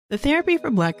The Therapy for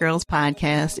Black Girls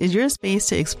podcast is your space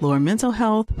to explore mental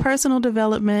health, personal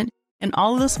development, and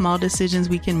all of the small decisions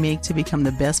we can make to become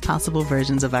the best possible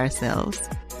versions of ourselves.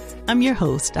 I'm your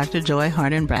host, Dr. Joy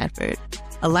Harden Bradford,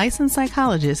 a licensed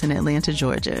psychologist in Atlanta,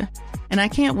 Georgia, and I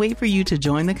can't wait for you to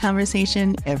join the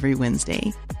conversation every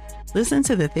Wednesday. Listen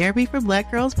to the Therapy for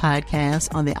Black Girls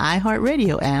podcast on the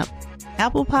iHeartRadio app,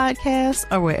 Apple Podcasts,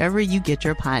 or wherever you get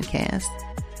your podcasts.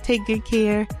 Take good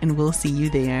care, and we'll see you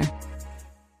there.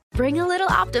 Bring a little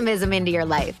optimism into your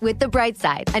life with The Bright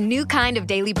Side, a new kind of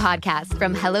daily podcast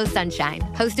from Hello Sunshine,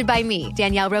 hosted by me,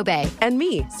 Danielle Robay. And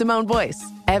me, Simone Boyce.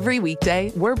 Every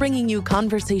weekday, we're bringing you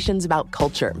conversations about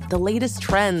culture, the latest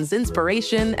trends,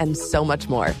 inspiration, and so much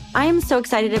more. I am so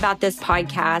excited about this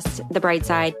podcast, The Bright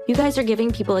Side. You guys are giving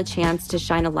people a chance to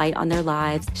shine a light on their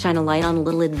lives, shine a light on a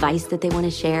little advice that they want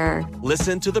to share.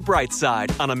 Listen to The Bright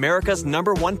Side on America's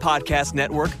 #1 podcast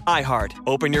network, iHeart.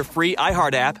 Open your free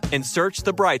iHeart app and search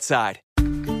The Bright Side.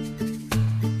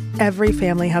 Every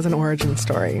family has an origin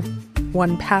story,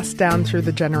 one passed down through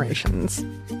the generations.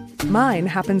 Mine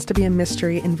happens to be a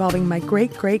mystery involving my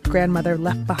great-great-grandmother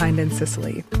left behind in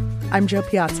Sicily. I'm Jo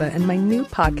Piazza, and my new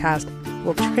podcast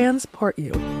will transport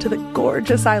you to the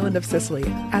gorgeous island of Sicily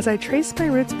as I trace my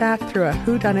roots back through a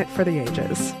whodunit for the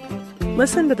ages.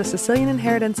 Listen to The Sicilian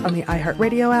Inheritance on the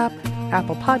iHeartRadio app,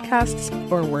 Apple Podcasts,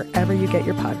 or wherever you get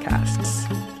your podcasts.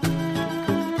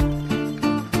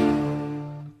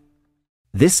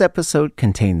 This episode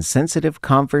contains sensitive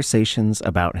conversations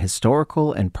about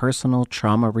historical and personal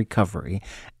trauma recovery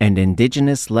and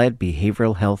Indigenous-led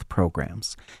behavioral health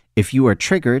programs. If you are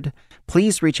triggered,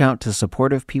 please reach out to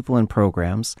supportive people and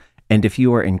programs, and if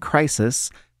you are in crisis,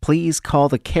 please call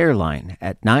the care line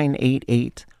at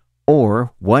 988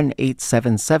 or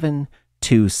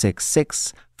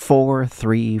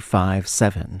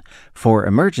 1-877-266-4357. For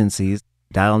emergencies,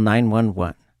 dial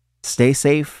 911. Stay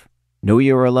safe, know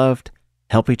you are loved,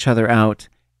 help each other out,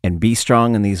 and be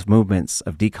strong in these movements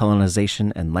of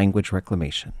decolonization and language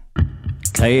reclamation.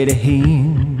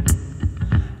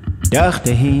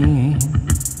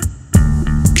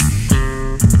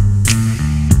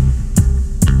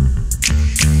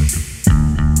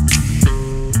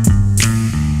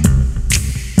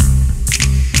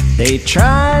 They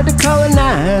tried to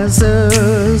colonize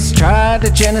us, tried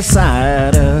to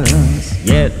genocide us,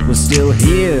 yet we're still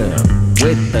here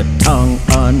with the tongue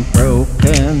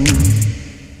unbroken.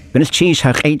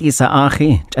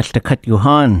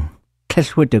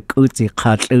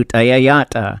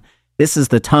 This is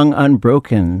The Tongue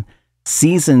Unbroken,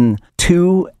 Season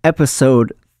 2,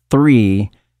 Episode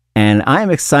 3, and I'm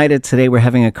excited today we're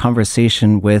having a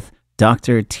conversation with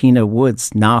Dr. Tina Woods,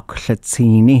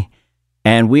 Náakw,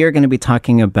 and we are going to be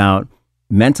talking about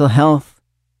mental health,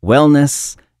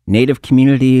 wellness, Native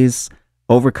communities,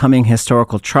 overcoming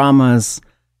historical traumas.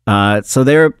 So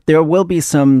there will be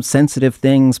some sensitive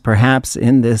things perhaps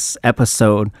in this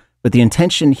episode, but the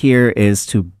intention here is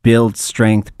to build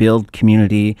strength, build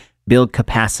community, build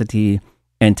capacity,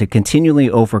 and to continually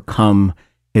overcome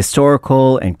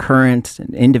historical and current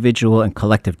and individual and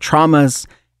collective traumas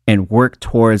and work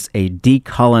towards a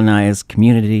decolonized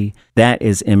community that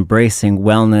is embracing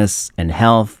wellness and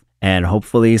health and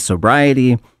hopefully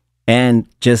sobriety and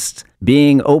just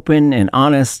being open and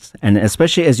honest. And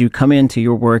especially as you come into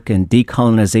your work in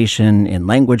decolonization, in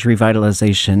language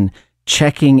revitalization,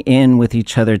 checking in with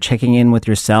each other, checking in with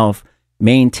yourself,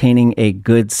 maintaining a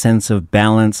good sense of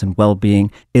balance and well-being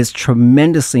is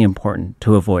tremendously important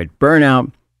to avoid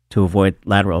burnout, to avoid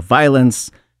lateral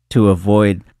violence, to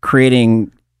avoid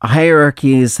creating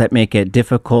hierarchies that make it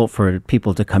difficult for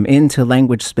people to come into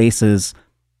language spaces.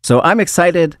 So I'm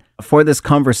excited for this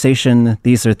conversation.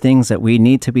 These are things that we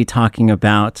need to be talking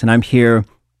about. And I'm here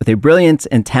with a brilliant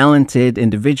and talented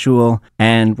individual.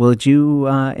 And would you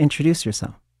introduce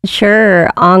yourself? Sure.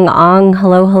 Ong.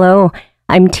 Hello.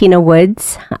 I'm Tina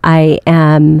Woods. I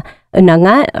am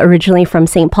Unanga, originally from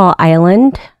St. Paul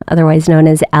Island, otherwise known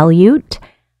as Aleut.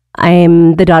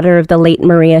 I'm the daughter of the late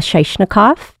Maria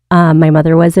Shishnikov. My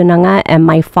mother was Unanga, and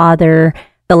my father,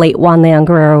 the late Juan Leon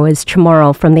Guerrero, was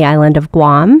Chamorro from the island of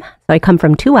Guam. So I come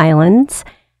from two islands.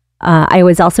 I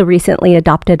was also recently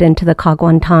adopted into the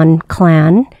Kagwantan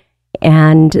clan,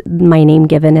 and my name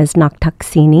given is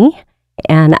Náakw.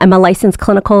 And I'm a licensed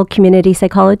clinical community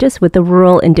psychologist with a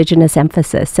rural indigenous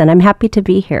emphasis, and I'm happy to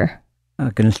be here.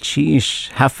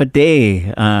 Half a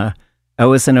day. I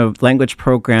was in a language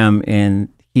program in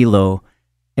Hilo,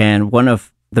 and one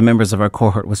of the members of our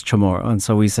cohort was Chamorro, and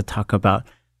so we used to talk about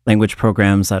language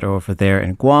programs that are over there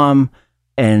in Guam,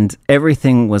 and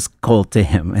everything was cold to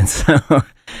him. And so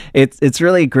it's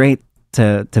really great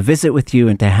to visit with you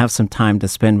and to have some time to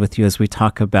spend with you as we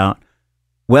talk about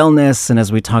wellness and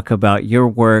as we talk about your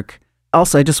work.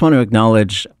 Also, I just want to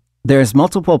acknowledge there's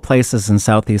multiple places in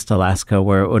Southeast Alaska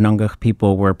where Unangak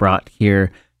people were brought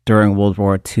here during World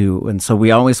War II. And so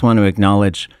we always want to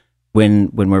acknowledge when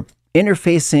we're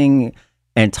interfacing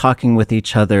and talking with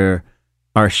each other,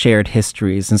 our shared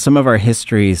histories. And some of our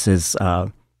histories is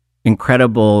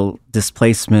incredible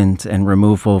displacement and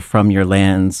removal from your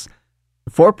lands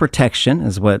for protection,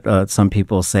 is what some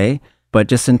people say. But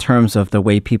just in terms of the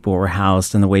way people were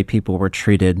housed and the way people were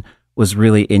treated was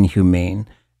really inhumane.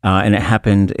 And it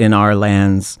happened in our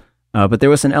lands. But there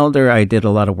was an elder I did a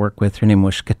lot of work with. Her name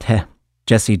was yatee,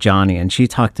 Jessie Johnny, and she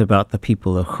talked about the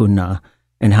people of Huna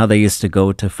and how they used to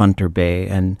go to Funter Bay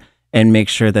and make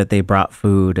sure that they brought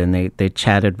food, and they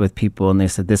chatted with people, and they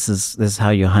said, this is how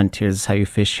you hunt here, this is how you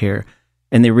fish here.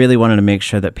 And they really wanted to make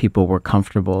sure that people were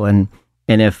comfortable. And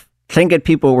if Tlingit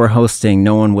people were hosting,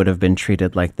 no one would have been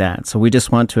treated like that. So we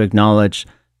just want to acknowledge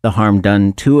the harm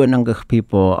done to Unangak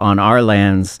people on our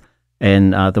lands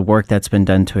and the work that's been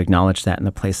done to acknowledge that in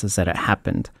the places that it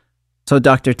happened. So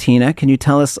Dr. Tina, can you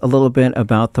tell us a little bit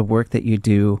about the work that you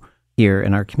do here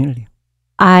in our community?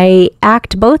 I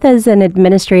act both as an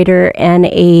administrator and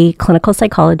a clinical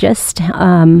psychologist.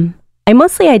 I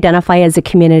mostly identify as a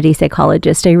community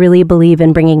psychologist. I really believe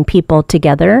in bringing people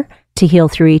together to heal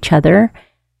through each other.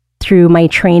 Through my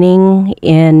training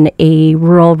in a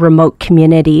rural, remote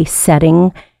community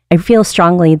setting, I feel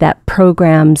strongly that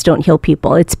programs don't heal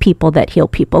people. It's people that heal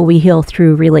people. We heal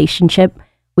through relationship.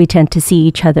 We tend to see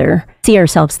each other, see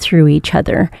ourselves through each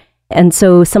other. And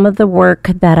so some of the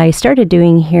work that I started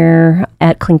doing here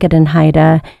at Tlingit and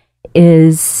Haida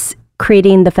is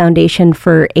creating the foundation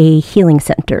for a healing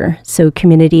center, so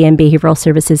Community and Behavioral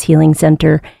Services Healing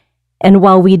Center. And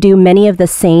while we do many of the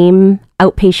same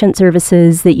outpatient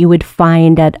services that you would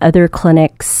find at other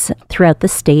clinics throughout the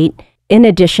state, in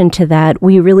addition to that,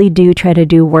 we really do try to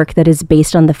do work that is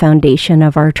based on the foundation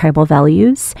of our tribal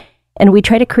values. And we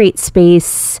try to create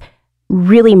space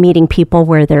really meeting people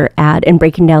where they're at and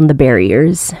breaking down the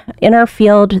barriers. In our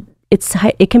field,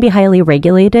 it can be highly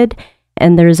regulated,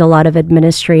 and there's a lot of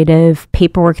administrative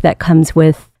paperwork that comes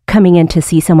with coming in to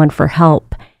see someone for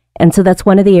help. And so that's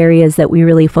one of the areas that we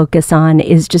really focus on,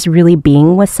 is just really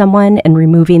being with someone and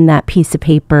removing that piece of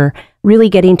paper, really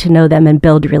getting to know them and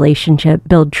build relationship,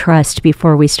 build trust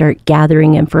before we start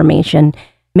gathering information,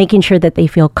 making sure that they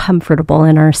feel comfortable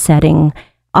in our setting,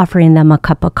 offering them a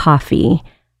cup of coffee,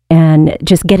 and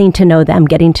just getting to know them,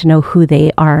 getting to know who they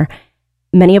are.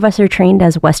 Many of us are trained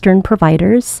as Western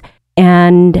providers,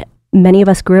 and many of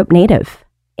us grew up Native.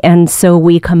 And so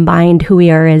we combined who we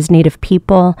are as Native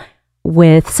people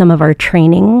with some of our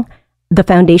training. The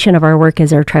foundation of our work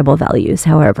is our tribal values,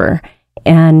 however,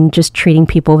 and just treating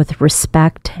people with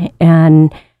respect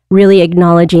and really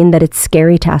acknowledging that it's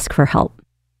scary to ask for help.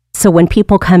 So when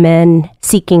people come in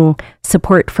seeking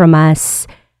support from us,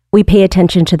 we pay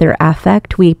attention to their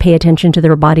affect, we pay attention to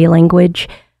their body language,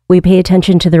 we pay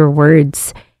attention to their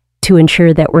words to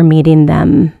ensure that we're meeting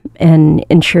them and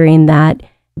ensuring that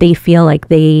they feel like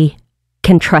they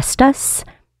can trust us.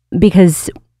 Because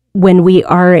when we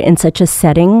are in such a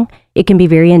setting, it can be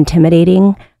very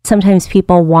intimidating. Sometimes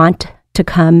people want to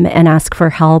come and ask for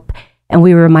help, and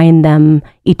we remind them,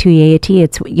 yatee,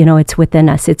 it's within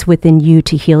us, it's within you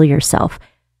to heal yourself.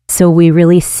 So we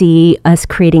really see us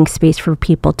creating space for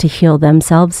people to heal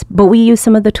themselves, but we use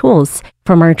some of the tools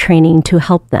from our training to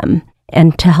help them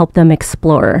and to help them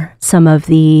explore some of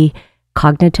the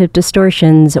cognitive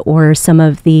distortions or some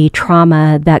of the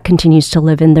trauma that continues to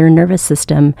live in their nervous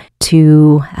system,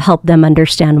 to help them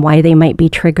understand why they might be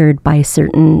triggered by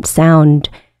certain sound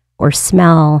or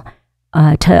smell,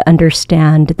 to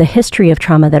understand the history of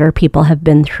trauma that our people have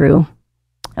been through.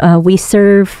 We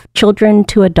serve children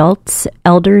to adults,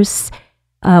 elders.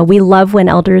 We love when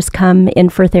elders come in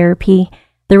for therapy.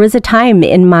 There was a time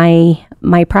in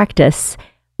my practice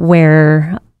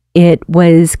where it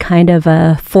was kind of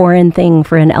a foreign thing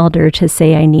for an elder to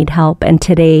say, I need help. And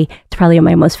today, it's probably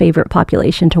my most favorite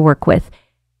population to work with,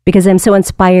 because I'm so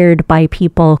inspired by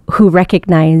people who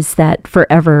recognize that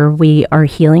forever we are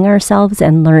healing ourselves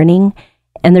and learning.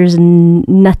 And there's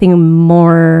nothing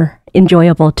more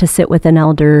enjoyable to sit with an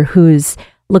elder who's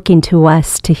looking to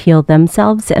us to heal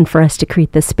themselves and for us to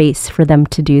create the space for them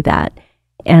to do that.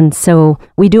 And so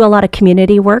we do a lot of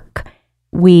community work.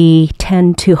 We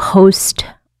tend to host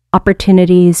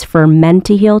opportunities for men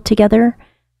to heal together,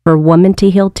 for women to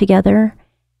heal together.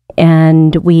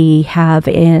 And we have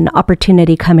an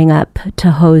opportunity coming up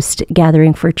to host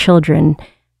gathering for children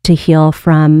to heal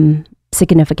from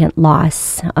significant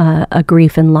loss, a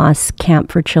grief and loss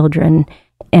camp for children,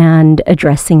 and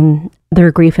addressing their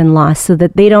grief and loss so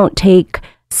that they don't take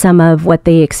some of what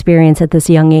they experience at this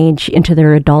young age into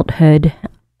their adulthood.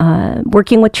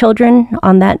 Working with children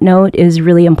on that note is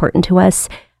really important to us.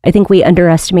 I think we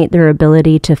underestimate their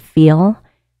ability to feel.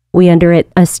 We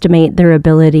underestimate their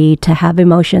ability to have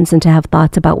emotions and to have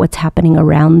thoughts about what's happening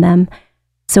around them.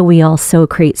 So we also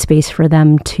create space for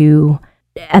them to,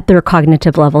 at their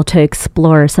cognitive level, to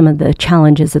explore some of the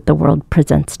challenges that the world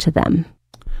presents to them.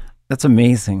 That's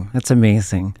amazing. That's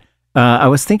amazing. I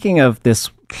was thinking of this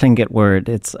Tlingit word.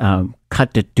 It's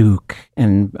kataduk,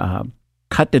 and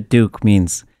kataduk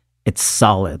means it's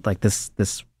solid. Like this,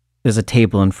 there's a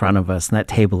table in front of us, and that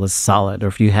table is solid. Or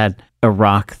if you had a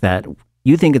rock that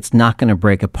you think it's not going to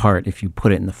break apart if you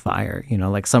put it in the fire,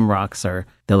 like some rocks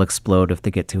they'll explode if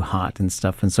they get too hot and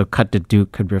stuff. And so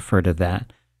kataduk could refer to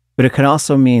that. But it could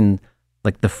also mean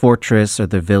like the fortress or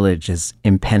the village is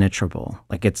impenetrable.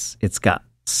 Like it's got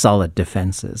solid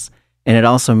defenses. And it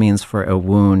also means for a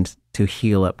wound to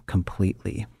heal up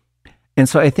completely. And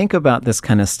so I think about this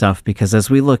kind of stuff because as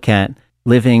we look at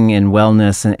living in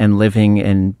wellness and living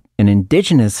in an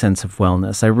indigenous sense of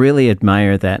wellness, I really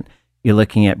admire that you're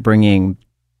looking at bringing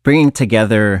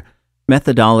together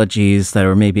methodologies that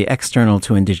are maybe external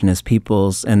to indigenous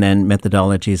peoples and then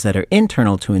methodologies that are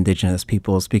internal to indigenous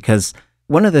peoples. Because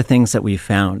one of the things that we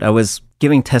found, I was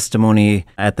giving testimony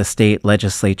at the state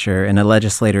legislature, and a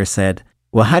legislator said,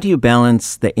 well, how do you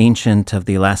balance the ancient of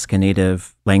the Alaska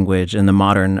Native language and the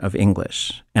modern of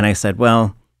English? And I said,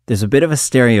 well, there's a bit of a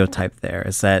stereotype there,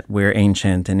 is that we're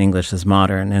ancient and English is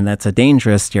modern. And that's a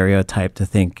dangerous stereotype to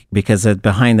think, because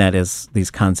behind that is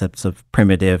these concepts of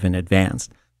primitive and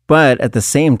advanced. But at the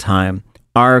same time,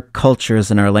 our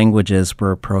cultures and our languages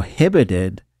were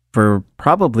prohibited for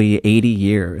probably 80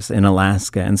 years in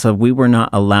Alaska. And so we were not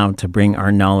allowed to bring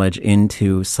our knowledge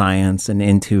into science and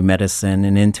into medicine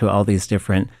and into all these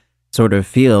different sort of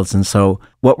fields. And so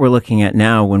what we're looking at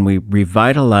now when we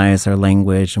revitalize our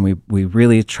language and we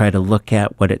really try to look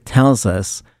at what it tells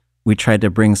us, we try to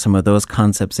bring some of those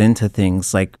concepts into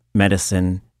things like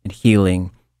medicine and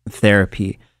healing,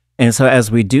 therapy. And so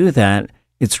as we do that,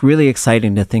 it's really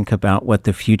exciting to think about what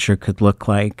the future could look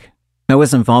like. I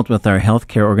was involved with our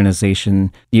healthcare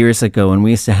organization years ago, and we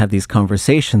used to have these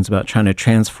conversations about trying to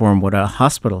transform what a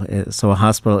hospital is. So a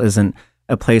hospital isn't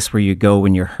a place where you go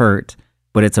when you're hurt,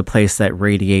 but it's a place that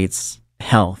radiates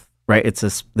health, right?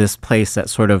 It's this place that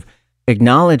sort of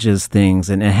acknowledges things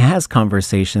and it has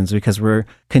conversations, because we're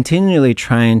continually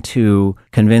trying to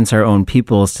convince our own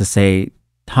peoples to say,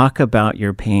 talk about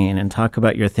your pain and talk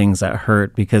about your things that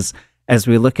hurt. Because as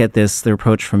we look at this, the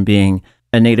approach from being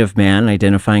a Native man,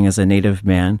 identifying as a Native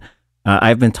man,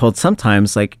 I've been told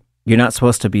sometimes, like, you're not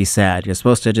supposed to be sad. You're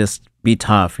supposed to just be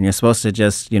tough, and you're supposed to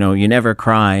just, you never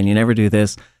cry and you never do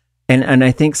this. And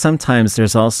I think sometimes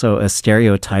there's also a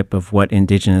stereotype of what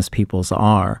Indigenous peoples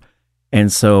are.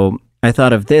 And so I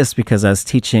thought of this because I was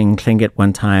teaching Tlingit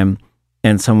one time,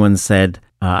 and someone said,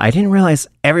 I didn't realize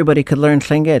everybody could learn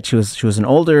Tlingit. She was an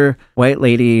older white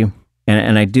lady,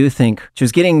 and I do think she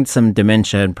was getting some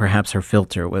dementia, and perhaps her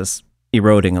filter was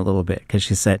eroding a little bit, because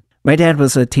she said, my dad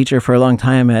was a teacher for a long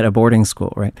time at a boarding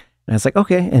school, right? And I was like,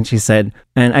 okay. And she said,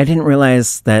 and I didn't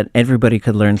realize that everybody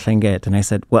could learn Tlingit. And I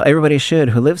said, well, everybody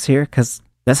should who lives here, because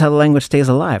that's how the language stays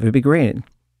alive. It'd be great.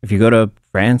 If you go to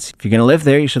France, if you're going to live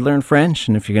there, you should learn French.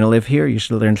 And if you're going to live here, you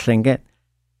should learn Tlingit.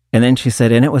 And then she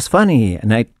said, and it was funny.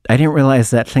 And I didn't realize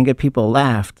that Tlingit people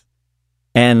laughed.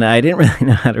 And I didn't really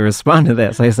know how to respond to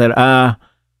that. So I said,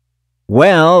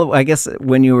 well, I guess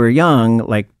when you were young,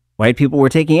 like, white people were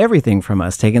taking everything from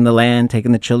us, taking the land,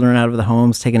 taking the children out of the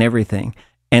homes, taking everything.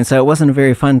 And so it wasn't a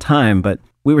very fun time, but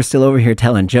we were still over here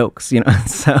telling jokes,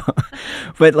 So,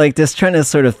 but like just trying to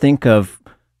sort of think of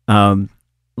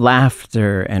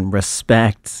laughter and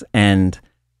respect. And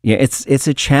it's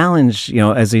a challenge,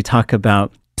 as we talk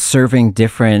about serving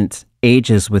different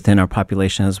ages within our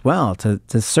population as well, to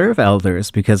serve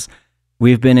elders, because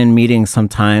we've been in meetings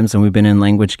sometimes and we've been in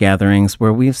language gatherings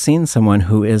where we've seen someone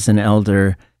who is an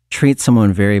elder treat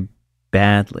someone very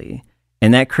badly.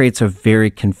 And that creates a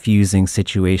very confusing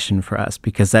situation for us,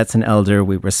 because that's an elder.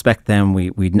 We respect them.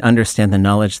 We understand the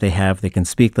knowledge they have. They can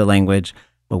speak the language,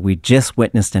 but we just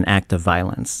witnessed an act of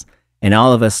violence. And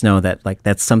all of us know that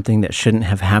that's something that shouldn't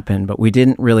have happened, but we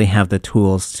didn't really have the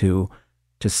tools to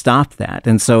stop that.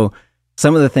 And so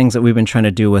some of the things that we've been trying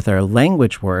to do with our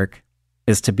language work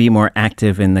is to be more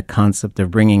active in the concept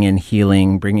of bringing in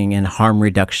healing, bringing in harm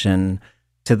reduction,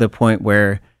 to the point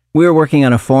where we were working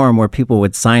on a form where people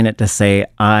would sign it to say,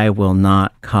 I will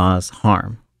not cause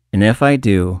harm. And if I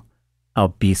do,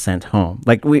 I'll be sent home.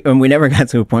 We never got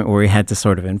to a point where we had to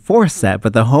sort of enforce that.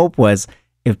 But the hope was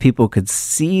if people could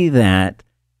see that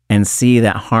and see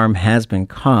that harm has been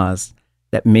caused,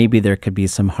 that maybe there could be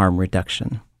some harm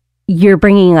reduction? You're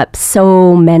bringing up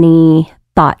so many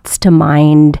thoughts to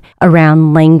mind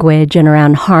around language and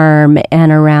around harm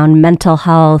and around mental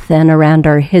health and around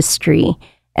our history.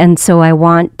 And so I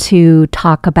want to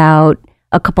talk about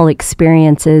a couple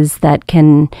experiences that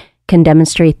can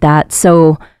demonstrate that.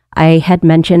 So I had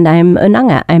mentioned I'm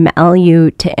Unanga, I'm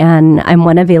Aleut, and I'm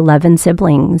one of 11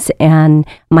 siblings. And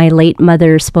my late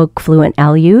mother spoke fluent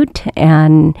Aleut,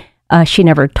 and she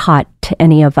never taught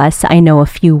any of us. I know a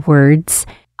few words.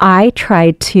 I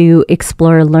tried to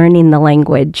explore learning the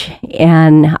language,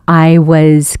 and I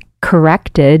was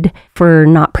corrected for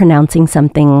not pronouncing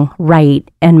something right,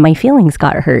 and my feelings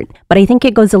got hurt. But I think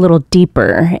it goes a little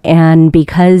deeper, and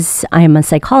because I'm a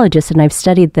psychologist and I've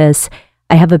studied this,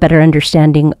 I have a better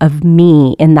understanding of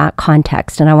me in that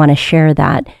context, and I want to share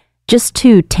that just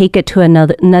to take it to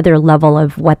another level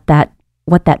of what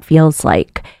that feels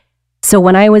like. So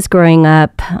when I was growing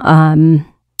up,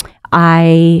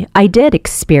 I did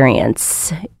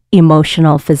experience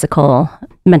emotional, physical,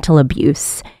 mental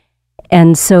abuse.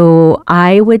 And so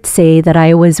I would say that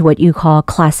I was what you call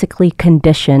classically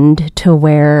conditioned to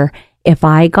where if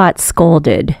I got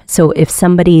scolded, so if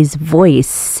somebody's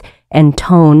voice and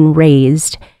tone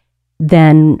raised,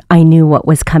 then I knew what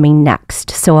was coming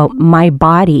next. So my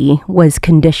body was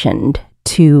conditioned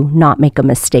to not make a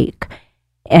mistake.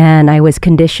 And I was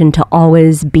conditioned to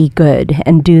always be good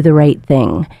and do the right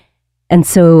thing. And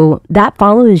so that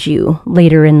follows you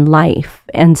later in life.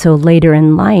 And so later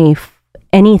in life,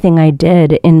 anything I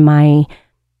did in my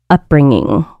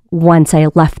upbringing, once I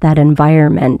left that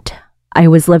environment, I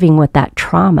was living with that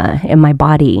trauma in my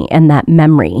body and that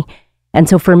memory. And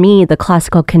so for me, the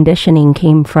classical conditioning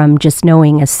came from just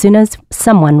knowing as soon as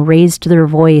someone raised their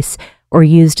voice or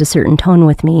used a certain tone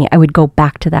with me, I would go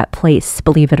back to that place,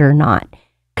 believe it or not,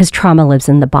 because trauma lives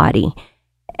in the body.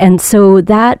 And so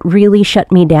that really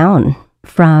shut me down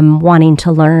from wanting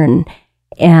to learn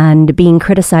and being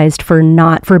criticized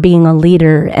for being a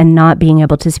leader and not being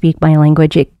able to speak my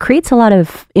language. It creates a lot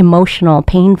of emotional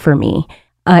pain for me.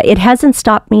 It hasn't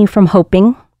stopped me from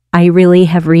hoping. I really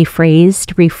have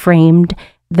reframed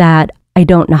that I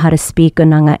don't know how to speak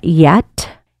Unanga yet.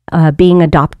 Being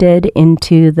adopted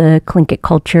into the Tlingit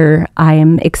culture, I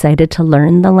am excited to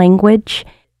learn the language.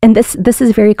 And this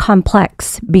is very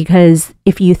complex because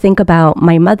if you think about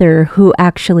my mother, who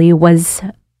actually was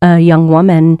a young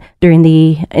woman during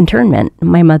the internment,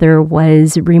 my mother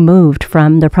was removed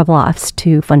from the Prevalofs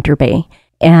to Funter Bay.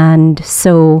 And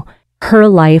so her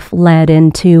life led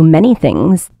into many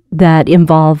things that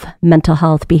involve mental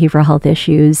health, behavioral health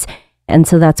issues. And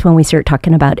so that's when we start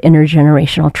talking about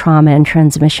intergenerational trauma and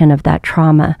transmission of that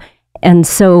trauma. And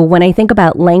so when I think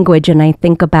about language and I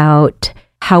think about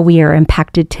how we are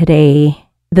impacted today,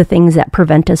 the things that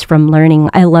prevent us from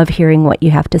learning, I love hearing what you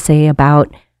have to say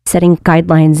about setting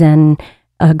guidelines and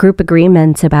group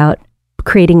agreements about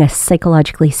creating a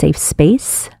psychologically safe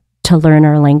space to learn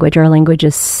our language. Our language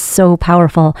is so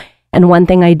powerful. And one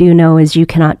thing I do know is you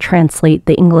cannot translate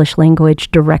the English language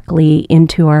directly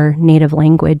into our native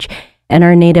language. And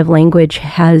our native language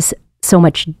has so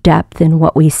much depth in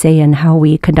what we say and how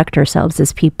we conduct ourselves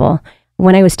as people.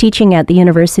 When I was teaching at the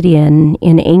university in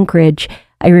Anchorage,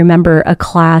 I remember a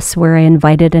class where I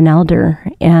invited an elder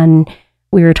and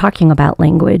we were talking about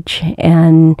language.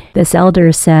 And this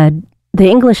elder said, "The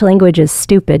English language is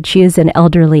stupid. She is an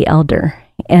elderly elder."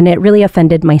 And it really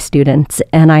offended my students.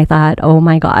 And I thought, oh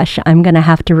my gosh, I'm going to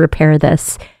have to repair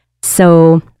this.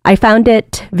 So I found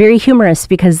it very humorous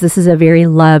because this is a very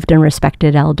loved and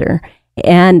respected elder.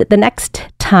 And the next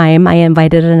time I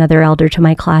invited another elder to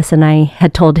my class and I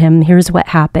had told him, here's what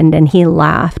happened. And he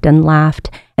laughed and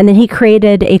laughed. And then he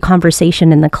created a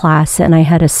conversation in the class. And I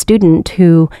had a student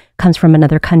who comes from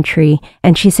another country.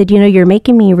 And she said, you're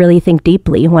making me really think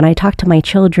deeply. When I talk to my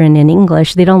children in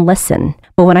English, they don't listen.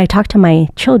 But when I talk to my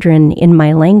children in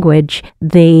my language,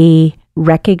 they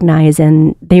recognize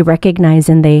and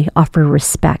they offer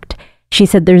respect. She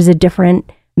said there's a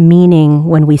different meaning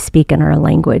when we speak in our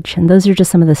language. And those are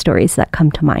just some of the stories that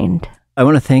come to mind. I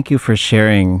want to thank you for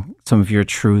sharing some of your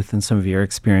truth and some of your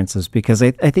experiences, because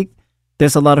I think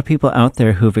there's a lot of people out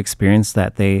there who've experienced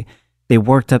that. They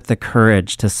worked up the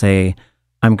courage to say,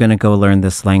 I'm going to go learn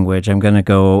this language. I'm going to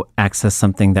go access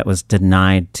something that was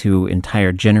denied to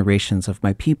entire generations of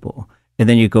my people. And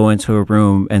then you go into a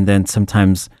room and then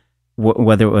sometimes,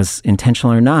 whether it was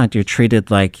intentional or not, you're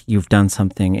treated like you've done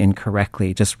something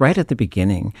incorrectly just right at the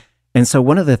beginning. And so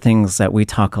one of the things that we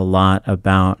talk a lot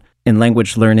about in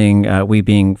language learning, we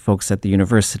being folks at the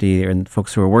university and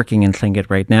folks who are working in Tlingit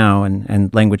right now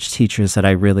and language teachers that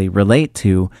I really relate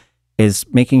to, is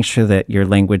making sure that your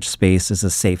language space is a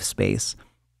safe space.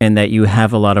 and that you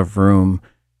have a lot of room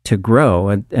to grow.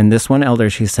 And this one elder,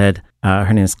 she said,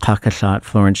 her name is Kakashat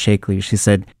Florence Shakely. She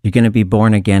said, you're going to be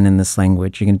born again in this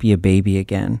language. You're going to be a baby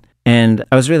again. And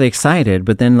I was really excited.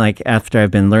 But then like after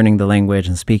I've been learning the language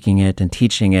and speaking it and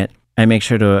teaching it, I make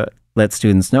sure to let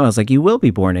students know, I was like, you will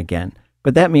be born again.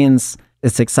 But that means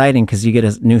it's exciting because you get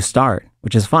a new start,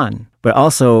 which is fun. But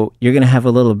also you're going to have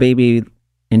a little baby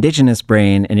indigenous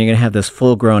brain and you're going to have this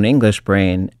full-grown English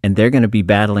brain, and they're going to be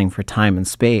battling for time and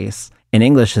space. And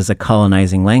English is a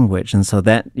colonizing language. And so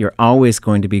that you're always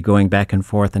going to be going back and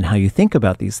forth in how you think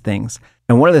about these things.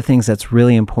 And one of the things that's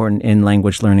really important in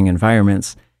language learning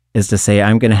environments is to say,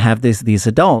 I'm going to have these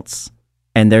adults,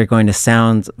 and they're going to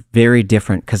sound very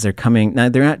different because they're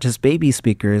not just baby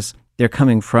speakers, they're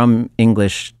coming from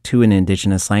English to an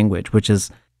indigenous language,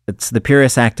 it's the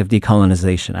purest act of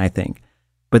decolonization, I think.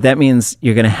 But that means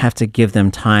you're going to have to give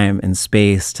them time and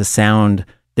space to sound.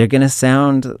 They're going to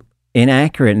sound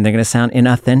inaccurate and they're going to sound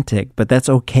inauthentic, but that's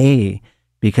okay,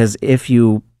 because if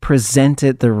you present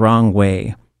it the wrong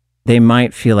way, they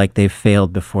might feel like they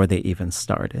failed before they even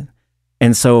started.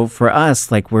 And so for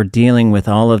us, like, we're dealing with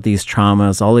all of these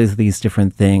traumas, all of these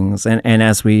different things. And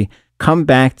as we come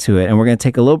back to it, and we're going to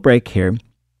take a little break here,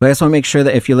 but I just want to make sure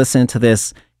that if you listen to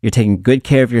this, you're taking good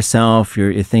care of yourself,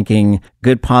 you're thinking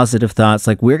good positive thoughts.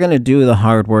 Like, we're going to do the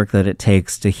hard work that it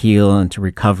takes to heal and to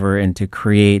recover and to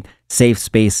create safe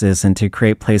spaces and to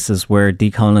create places where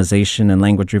decolonization and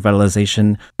language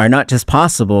revitalization are not just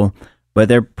possible, but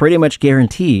they're pretty much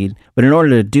guaranteed. But in order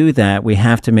to do that, we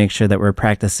have to make sure that we're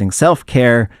practicing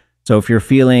self-care. So if you're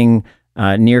feeling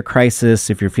near crisis,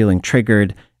 if you're feeling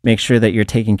triggered, make sure that you're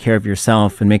taking care of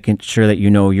yourself and making sure that you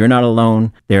know you're not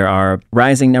alone. There are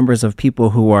rising numbers of people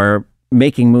who are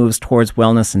making moves towards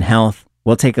wellness and health.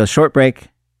 We'll take a short break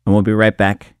and we'll be right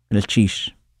back.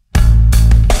 Cheesh.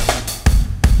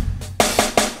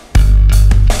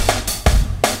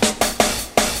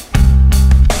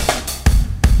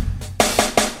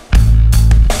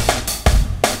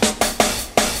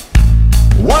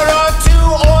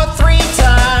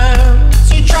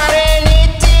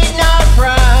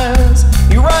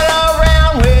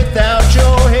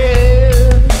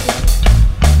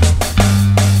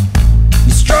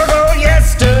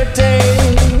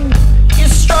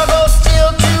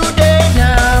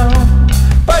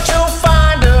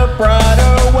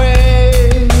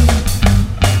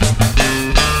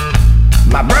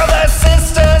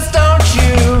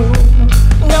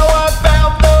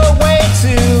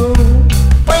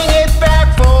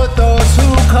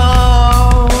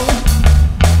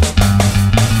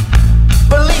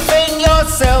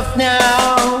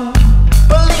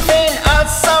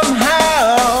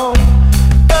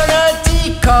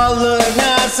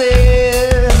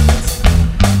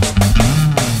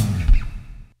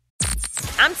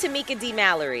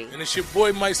 And it's your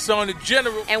boy, my son, the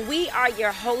General. And we are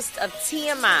your hosts of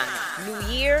TMI.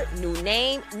 New year, new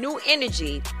name, new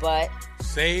energy, but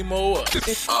same old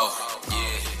us. Oh,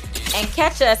 yeah. And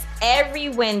catch us every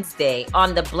Wednesday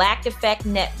on the Black Effect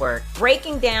Network,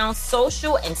 breaking down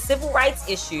social and civil rights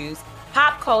issues,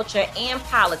 pop culture, and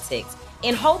politics,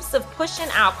 in hopes of pushing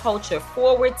our culture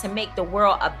forward to make the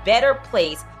world a better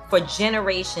place for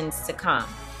generations to come.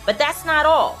 But that's not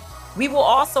all. We will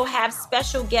also have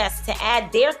special guests to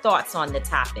add their thoughts on the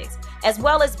topics, as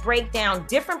well as break down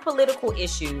different political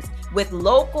issues with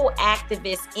local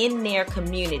activists in their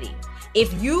community.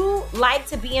 If you like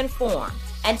to be informed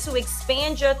and to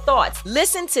expand your thoughts,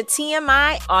 listen to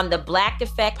TMI on the Black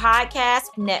Effect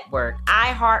Podcast Network,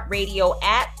 iHeartRadio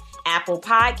app, Apple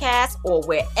Podcasts, or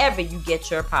wherever you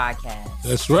get your podcasts.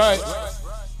 That's right.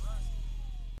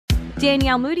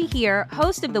 Danielle Moody here,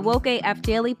 host of the Woke AF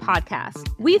Daily podcast.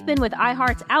 We've been with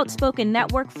iHeart's Outspoken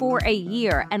Network for a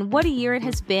year, and what a year it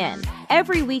has been.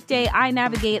 Every weekday, I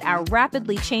navigate our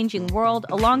rapidly changing world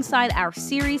alongside our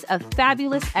series of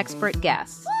fabulous expert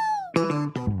guests.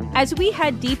 As we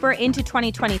head deeper into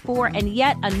 2024 and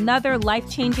yet another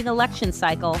life-changing election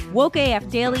cycle, Woke AF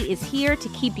Daily is here to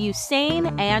keep you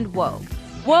sane and woke.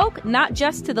 Woke not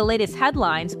just to the latest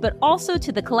headlines, but also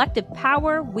to the collective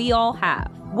power we all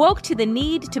have. Woke to the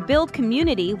need to build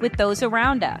community with those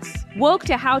around us. Woke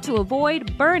to how to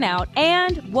avoid burnout,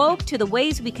 and woke to the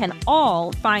ways we can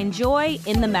all find joy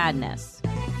in the madness.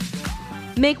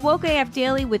 Make Woke AF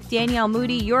Daily with Danielle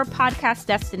Moody your podcast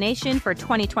destination for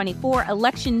 2024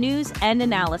 election news and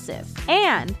analysis.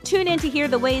 And tune in to hear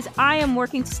the ways I am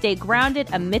working to stay grounded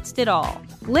amidst it all.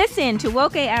 Listen to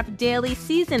Woke AF Daily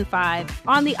Season 5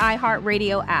 on the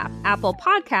iHeartRadio app, Apple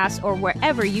Podcasts, or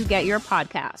wherever you get your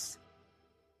podcasts.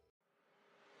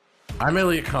 I'm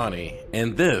Elliot Connie,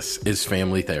 and this is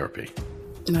Family Therapy.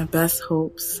 My best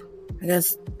hopes I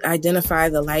guess, identify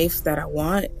the life that I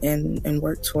want and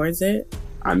work towards it.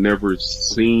 I never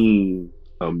seen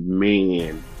a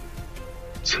man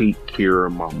take care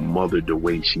of my mother the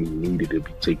way she needed to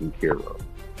be taken care of.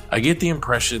 I get the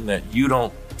impression that you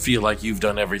don't feel like you've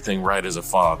done everything right as a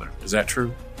father. Is that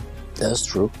true? That's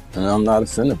true, and I'm not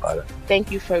offended by that.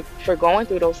 Thank you for going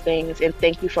through those things, and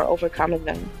thank you for overcoming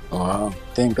them.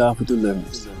 Thank God for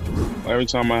deliverance. Every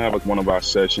time I have one of our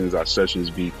sessions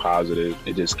be positive.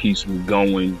 It just keeps me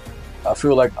going. I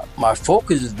feel like my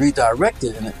focus is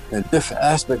redirected in a different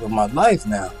aspect of my life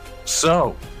now.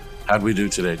 So, how'd we do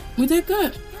today? We did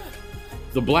good.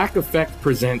 The Black Effect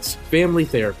presents Family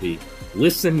Therapy.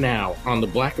 Listen now on the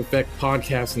Black Effect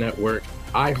Podcast Network,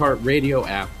 iHeartRadio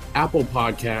app, Apple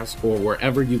Podcasts, or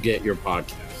wherever you get your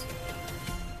podcasts.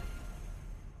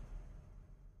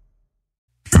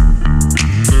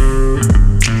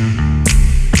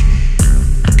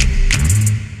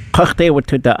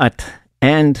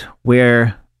 And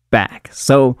we're back.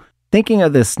 So, thinking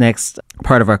of this next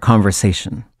part of our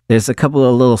conversation, there's a couple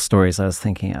of little stories I was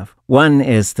thinking of. One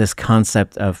is this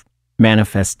concept of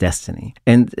manifest destiny.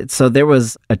 And so there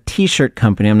was a t-shirt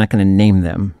company, I'm not going to name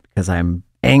them because I'm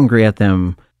angry at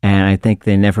them and I think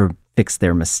they never fixed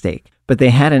their mistake. But they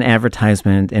had an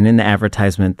advertisement, and in the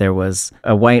advertisement there was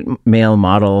a white male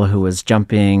model who was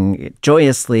jumping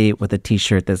joyously with a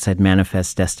t-shirt that said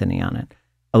manifest destiny on it.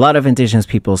 A lot of indigenous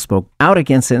people spoke out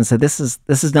against it and said, this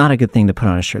is not a good thing to put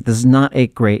on a shirt. This is not a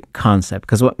great concept,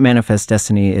 because what manifest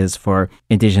destiny is for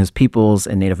indigenous peoples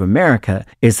and Native America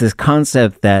is this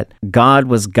concept that God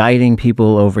was guiding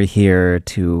people over here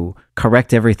to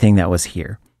correct everything that was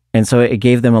here. And so it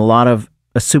gave them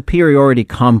a superiority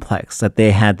complex that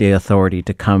they had the authority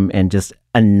to come and just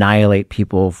annihilate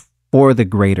people for the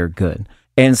greater good.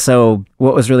 And so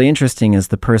what was really interesting is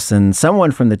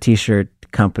someone from the t-shirt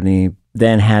company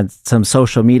then had some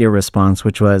social media response,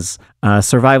 which was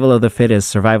survival of the fittest,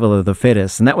 survival of the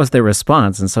fittest. And that was their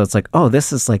response. And so it's like, oh,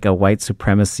 this is like a white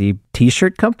supremacy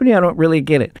t-shirt company? I don't really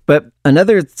get it. But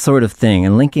another sort of thing,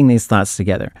 and linking these thoughts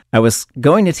together, I was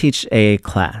going to teach a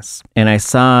class and I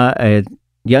saw a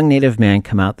young Native man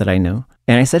come out that I knew.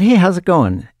 And I said, hey, how's it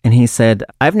going? And he said,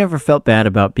 I've never felt bad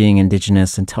about being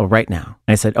indigenous until right now.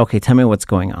 And I said, okay, tell me what's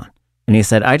going on. And he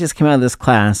said, I just came out of this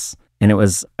class, and it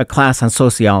was a class on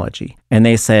sociology. And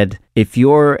they said, if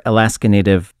you're Alaska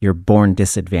Native, you're born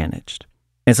disadvantaged.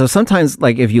 And so sometimes,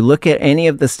 like, if you look at any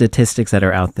of the statistics that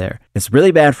are out there, it's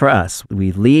really bad for us.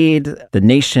 We lead the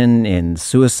nation in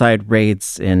suicide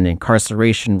rates, in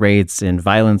incarceration rates, in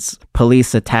violence,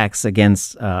 police attacks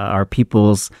against our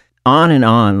peoples,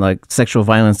 on, like sexual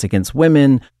violence against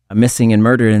women, missing and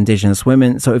murdered indigenous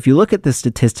women. So if you look at the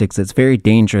statistics, it's very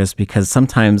dangerous, because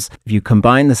sometimes if you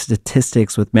combine the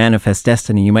statistics with manifest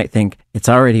destiny, you might think it's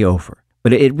already over.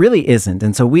 But it really isn't.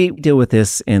 And so we deal with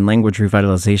this in language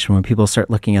revitalization when people start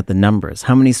looking at the numbers.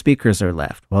 How many speakers are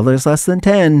left? Well, there's less than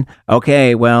 10.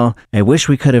 Okay, well, I wish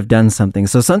we could have done something.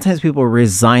 So sometimes people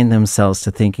resign themselves to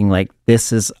thinking like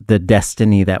this is the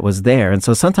destiny that was there. And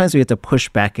so sometimes we have to push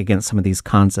back against some of these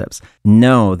concepts.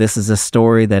 No, this is a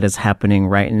story that is happening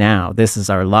right now. This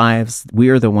is our lives. We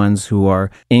are the ones who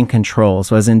are in control.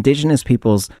 So as indigenous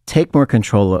peoples take more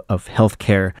control of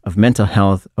healthcare, of mental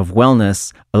health, of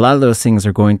wellness, a lot of those things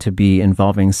are going to be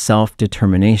involving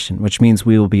self-determination, which means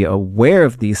we will be aware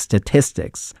of these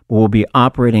statistics, but we'll be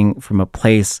operating from a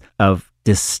place of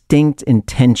distinct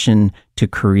intention to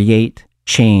create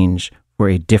change for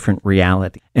a different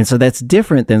reality. And so that's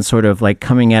different than sort of like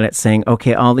coming at it saying,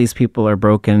 okay, all these people are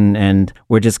broken and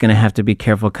we're just going to have to be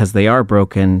careful because they are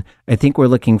broken. I think we're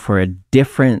looking for a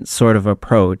different sort of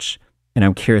approach, and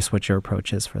I'm curious what your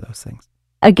approach is for those things.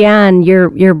 Again,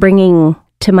 you're bringing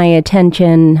to my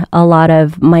attention a lot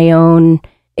of my own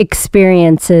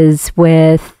experiences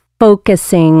with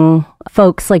focusing.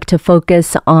 Folks like to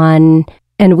focus on,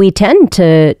 and we tend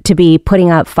to be putting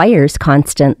out fires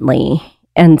constantly.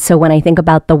 And so when I think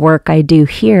about the work I do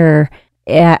here,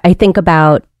 I think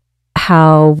about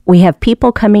how we have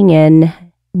people coming in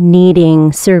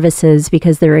needing services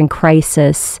because they're in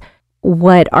crisis.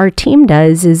 What our team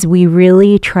does is we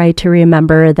really try to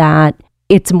remember that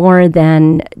it's more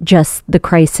than just the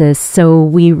crisis. So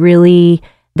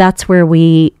that's where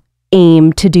we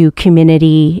aim to do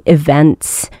community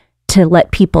events to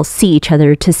let people see each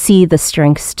other, to see the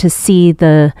strengths, to see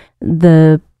the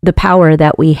power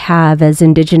that we have as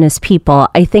Indigenous people.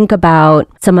 I think about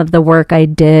some of the work I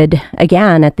did,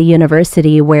 again, at the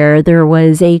university, where there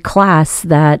was a class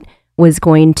that was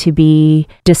going to be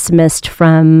dismissed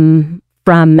from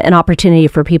an opportunity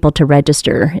for people to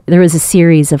register. There was a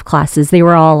series of classes. They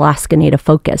were all Alaska Native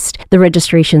focused. The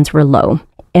registrations were low.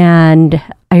 And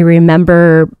I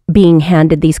remember being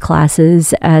handed these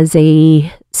classes as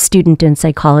a student in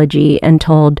psychology and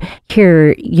told,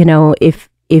 here,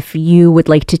 if you would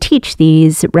like to teach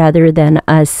these rather than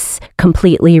us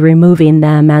completely removing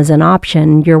them as an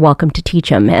option, you're welcome to teach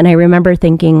them. And I remember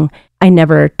thinking, I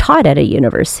never taught at a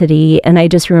university, and I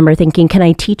just remember thinking, can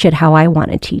I teach it how I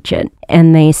want to teach it?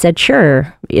 And they said,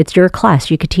 sure, it's your class.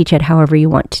 You could teach it however you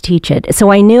want to teach it.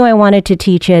 So I knew I wanted to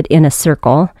teach it in a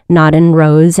circle, not in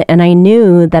rows, and I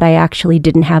knew that I actually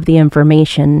didn't have the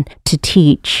information to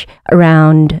teach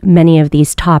around many of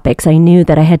these topics. I knew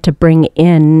that I had to bring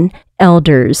in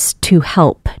elders to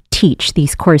help teach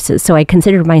these courses. So I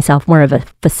considered myself more of a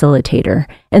facilitator.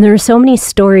 And there were so many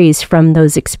stories from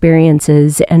those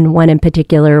experiences. And one in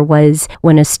particular was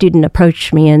when a student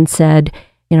approached me and said,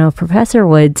 Professor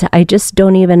Woods, I just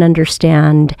don't even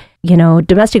understand,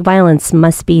 domestic violence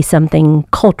must be something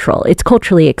cultural. It's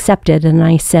culturally accepted. And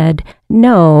I said,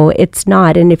 no, it's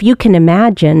not. And if you can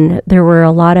imagine, there were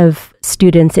a lot of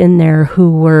students in there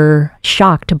who were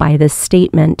shocked by this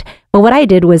statement. But what I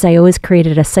did was I always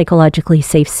created a psychologically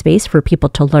safe space for people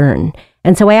to learn.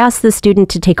 And so I asked the student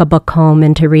to take a book home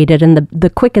and to read it. And the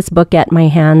quickest book at my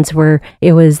hands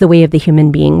was The Way of the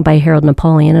Human Being by Harold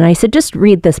Napoleon. And I said, just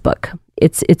read this book.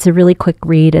 It's a really quick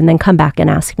read, and then come back and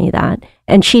ask me that.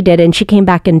 And she did, and she came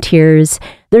back in tears.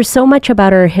 There's so much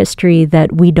about our history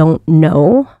that we don't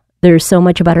know. There's so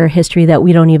much about our history that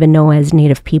we don't even know as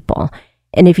Native people.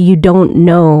 And if you don't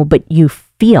know, but you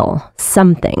feel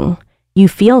something,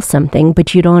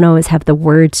 but you don't always have the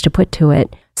words to put to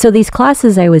it. So these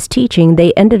classes I was teaching,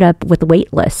 they ended up with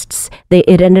wait lists.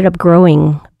 It ended up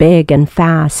growing big and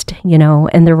fast,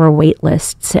 and there were wait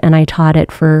lists, and I taught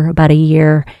it for about a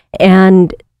year.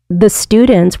 And the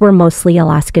students were mostly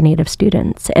Alaska Native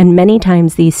students. And many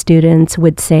times these students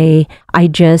would say, I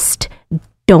just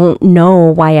don't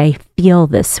know why I feel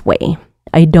this way.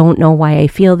 I don't know why I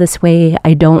feel this way.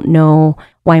 I don't know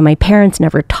why my parents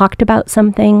never talked about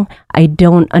something. I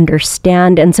don't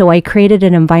understand. And so I created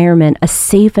an environment, a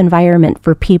safe environment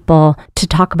for people to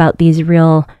talk about these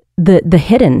the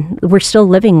hidden. We're still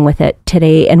living with it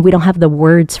today, and we don't have the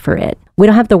words for it. We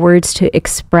don't have the words to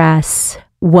express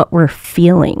what we're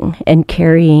feeling and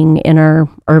carrying in our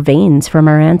veins from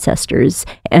our ancestors.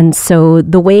 And so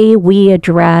the way we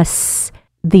address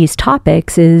these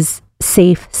topics is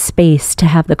safe space to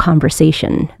have the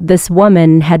conversation. This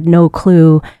woman had no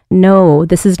clue. No,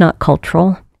 this is not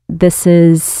cultural.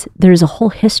 There's a whole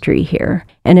history here.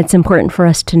 And it's important for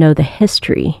us to know the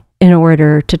history in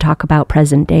order to talk about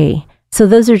present day. So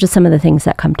those are just some of the things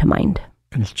that come to mind.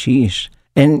 Sheesh.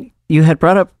 And you had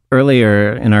brought up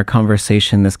earlier in our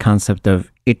conversation this concept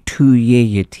of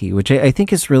yatee, which I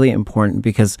think is really important,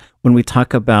 because when we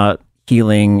talk about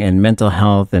healing and mental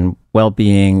health and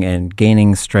well-being and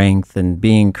gaining strength and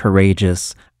being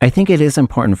courageous, I think it is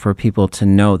important for people to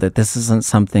know that this isn't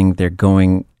something they're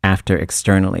going after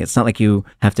externally. It's not like you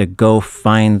have to go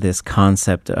find this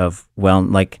concept of,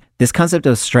 this concept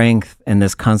of strength and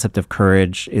this concept of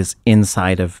courage is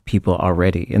inside of people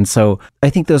already. And so I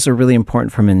think those are really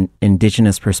important from an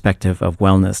indigenous perspective of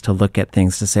wellness, to look at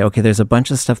things, to say, okay, there's a bunch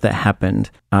of stuff that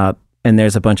happened, and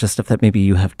there's a bunch of stuff that maybe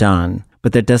you have done,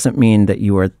 but that doesn't mean that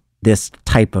you are this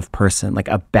type of person, like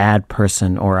a bad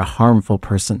person or a harmful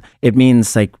person. It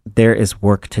means like there is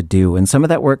work to do. And some of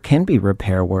that work can be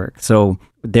repair work. So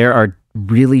there are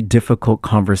really difficult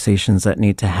conversations that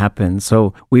need to happen.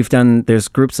 So there's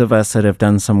groups of us that have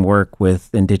done some work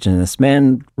with Indigenous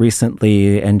men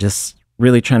recently, and just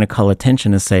really trying to call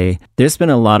attention to say, there's been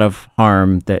a lot of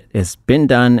harm that has been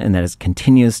done and that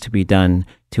continues to be done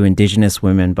to Indigenous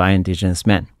women by Indigenous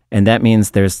men. And that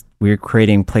means we're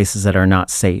creating places that are not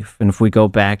safe. And if we go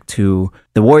back to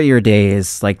the warrior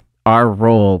days, like our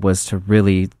role was to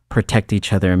really protect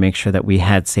each other and make sure that we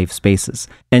had safe spaces.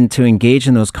 And to engage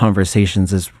in those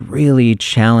conversations is really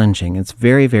challenging. It's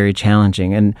very, very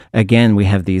challenging. And again, we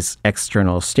have these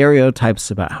external stereotypes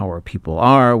about how our people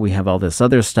are. We have all this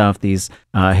other stuff, these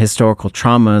historical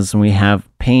traumas, and we have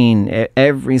pain.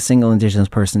 Every single Indigenous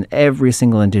person, every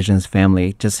single Indigenous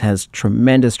family just has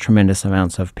tremendous, tremendous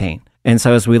amounts of pain. And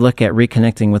so as we look at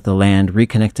reconnecting with the land,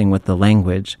 reconnecting with the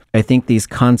language, I think these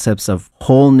concepts of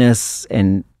wholeness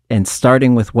and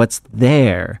starting with what's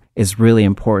there is really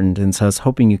important. And so I was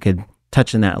hoping you could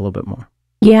touch on that a little bit more.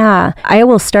 Yeah, I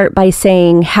will start by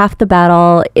saying half the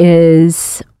battle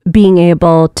is being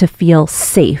able to feel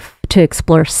safe to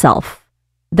explore self.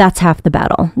 That's half the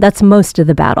battle. That's most of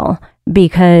the battle.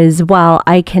 Because while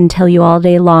I can tell you all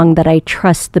day long that I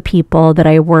trust the people that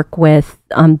I work with,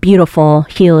 beautiful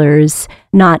healers,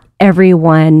 not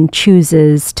everyone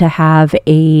chooses to have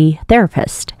a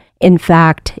therapist. In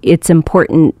fact, it's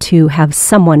important to have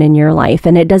someone in your life,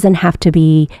 and it doesn't have to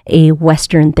be a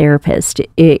Western therapist.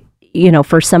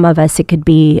 For some of us, it could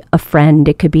be a friend,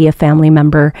 it could be a family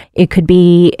member, it could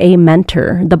be a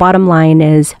mentor. The bottom line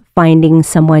is finding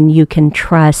someone you can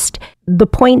trust. The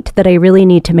point that I really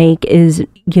need to make is,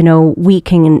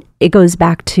 it goes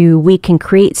back to, we can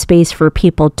create space for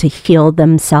people to heal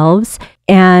themselves.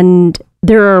 And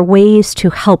there are ways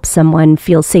to help someone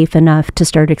feel safe enough to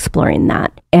start exploring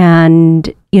that.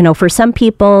 And, for some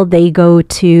people, they go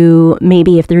to,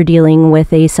 maybe if they're dealing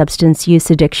with a substance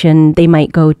use addiction, they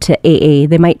might go to AA.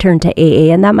 They might turn to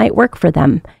AA, and that might work for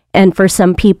them. And for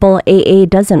some people, AA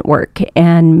doesn't work.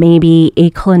 And maybe a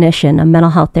clinician, a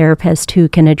mental health therapist who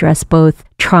can address both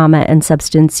trauma and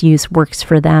substance use works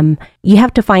for them. You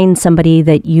have to find somebody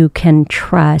that you can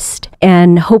trust.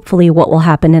 And hopefully what will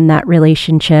happen in that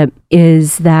relationship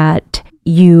is that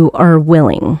you are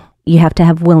willing. You have to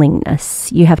have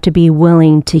willingness. You have to be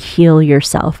willing to heal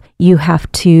yourself. You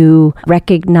have to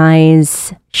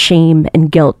recognize shame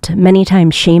and guilt. Many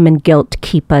times shame and guilt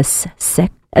keep us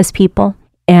sick as people.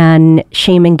 And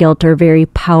shame and guilt are very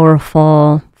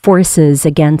powerful forces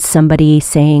against somebody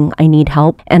saying, I need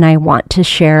help and I want to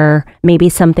share maybe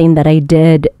something that I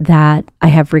did that I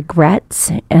have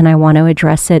regrets and I want to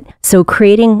address it. So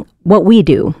what we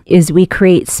do is we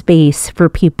create space for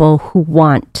people who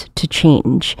want to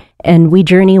change, and we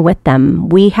journey with them.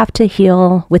 We have to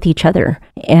heal with each other,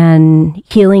 and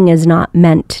healing is not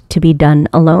meant to be done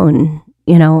alone.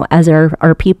 As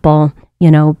our people,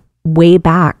 way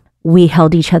back, we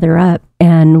held each other up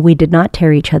and we did not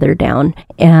tear each other down.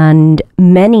 And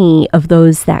many of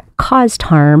those that caused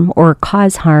harm or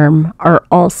cause harm are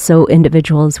also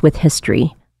individuals with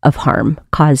history of harm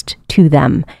caused to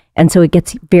them. And so it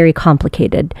gets very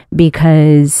complicated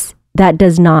because that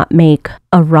does not make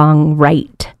a wrong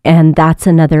right. And that's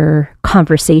another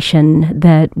conversation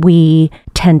that we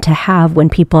tend to have when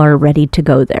people are ready to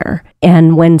go there.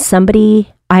 And when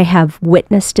I have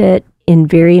witnessed it in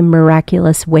very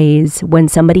miraculous ways, when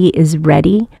somebody is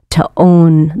ready to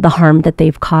own the harm that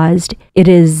they've caused, it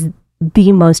is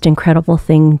the most incredible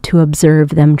thing to observe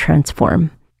them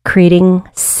transform. Creating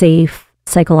safe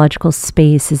psychological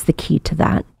space is the key to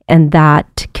that. And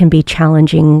that can be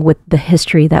challenging with the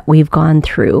history that we've gone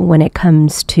through when it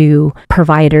comes to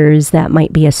providers that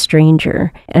might be a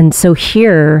stranger. And so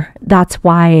here, that's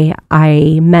why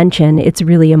I mention it's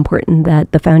really important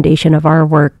that the foundation of our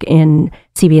work in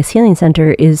CBS Healing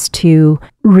Center is to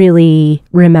really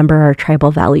remember our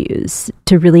tribal values,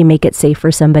 to really make it safe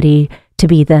for somebody to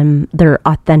be their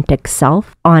authentic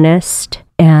self, honest,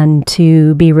 and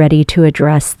to be ready to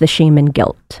address the shame and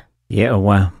guilt. Yeah,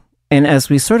 wow. And as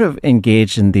we sort of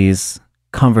engage in these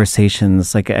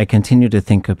conversations, I continue to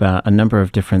think about a number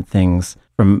of different things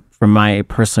from my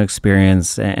personal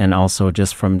experience and also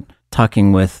just from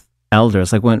talking with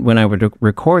elders. When I would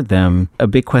record them, a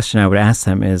big question I would ask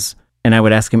them is, and I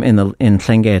would ask him in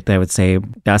Tlingit, I would say,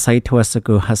 "Dasai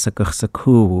tuasaku hasaku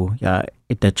saku ya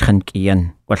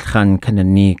itachankiyan watchan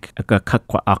kananik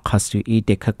agakakwa akastu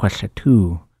ide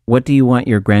kakwashatu." What do you want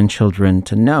your grandchildren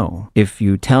to know? If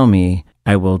you tell me,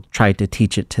 I will try to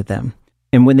teach it to them.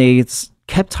 And when they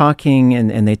kept talking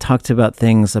and they talked about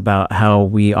things about how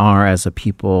we are as a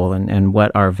people and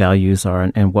what our values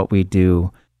are and what we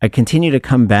do, I continue to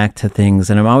come back to things,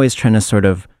 and I'm always trying to sort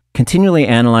of continually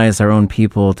analyze our own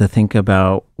people to think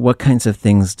about what kinds of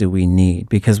things do we need,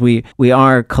 because we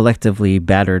are collectively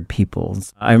battered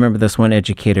peoples. I remember this one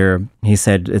educator, he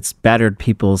said it's battered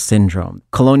people's syndrome.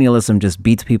 Colonialism just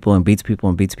beats people and beats people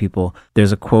and beats people.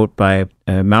 There's a quote by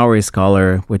a Maori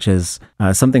scholar, which is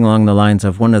something along the lines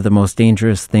of, one of the most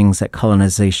dangerous things that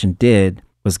colonization did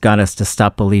was got us to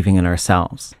stop believing in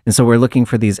ourselves. And so we're looking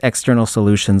for these external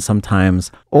solutions sometimes,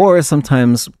 or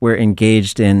sometimes we're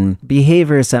engaged in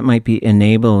behaviors that might be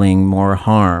enabling more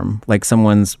harm. Like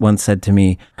someone's once said to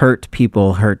me, hurt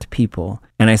people hurt people.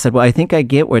 And I said, well, I think I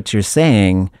get what you're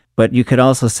saying, but you could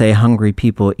also say hungry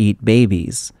people eat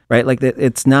babies, right? Like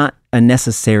it's not a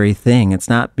necessary thing. It's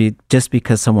not just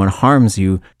because someone harms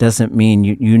you doesn't mean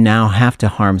you now have to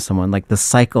harm someone. Like the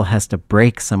cycle has to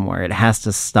break somewhere. It has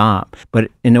to stop.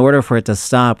 But in order for it to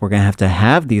stop, we're going to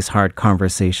have these hard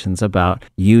conversations about,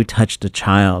 you touched a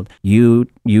child. You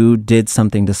did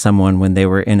something to someone when they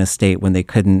were in a state when they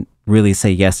couldn't really say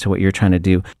yes to what you're trying to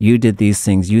do. You did these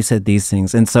things. You said these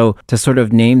things. And so to sort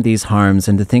of name these harms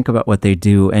and to think about what they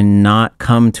do and not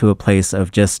come to a place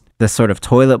of just the sort of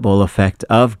toilet bowl effect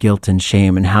of guilt and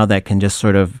shame and how that can just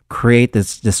sort of create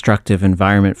this destructive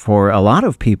environment for a lot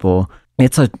of people.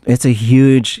 It's a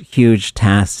huge, huge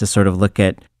task to sort of look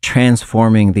at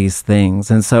transforming these things.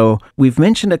 And so we've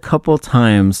mentioned a couple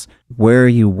times where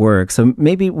you work. So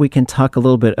maybe we can talk a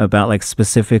little bit about like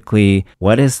specifically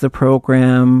what is the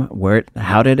program,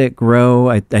 how did it grow?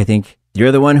 I think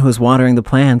you're the one who's watering the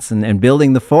plants and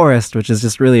building the forest, which is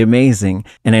just really amazing.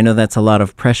 And I know that's a lot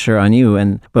of pressure on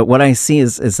you. But what I see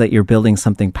is that you're building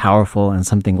something powerful and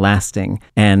something lasting.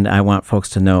 And I want folks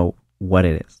to know what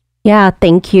it is. Yeah,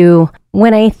 thank you.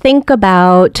 When I think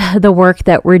about the work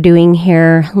that we're doing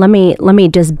here, let me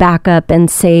just back up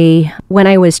and say, when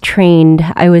I was trained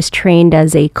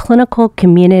as a clinical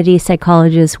community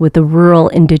psychologist with a rural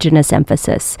indigenous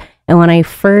emphasis. And when I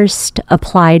first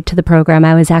applied to the program,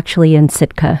 I was actually in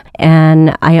Sitka.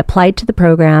 And I applied to the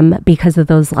program because of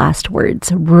those last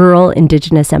words, rural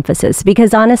indigenous emphasis.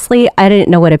 Because honestly, I didn't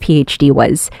know what a PhD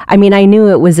was. I mean, I knew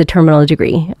it was a terminal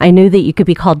degree. I knew that you could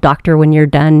be called doctor when you're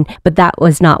done, but that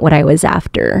was not what I was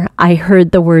after. I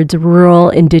heard the words rural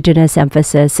indigenous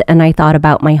emphasis and I thought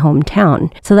about my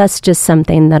hometown. So that's just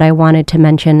something that I wanted to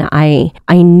mention. I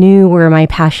knew where my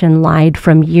passion lied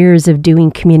from years of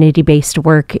doing community-based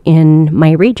work in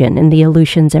my region, in the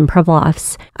Aleutians and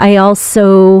Pribilofs. I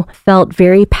also felt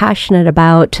very passionate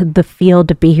about the field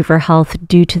of behavioral health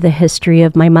due to the history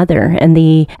of my mother and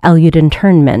the Aleut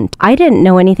internment. I didn't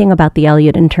know anything about the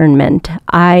Aleut internment.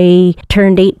 I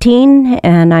turned 18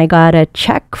 and I got a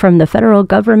check from the federal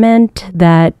government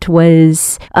that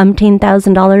was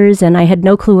 $10,000 and I had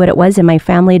no clue what it was and my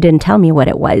family didn't tell me what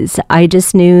it was. I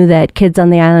just knew that kids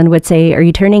on the island would say, "Are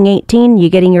you turning 18? You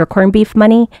getting your corned beef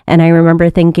money?" And I remember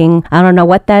thinking, I don't know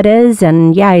what that is.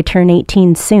 And yeah, I turn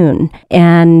 18 soon.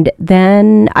 And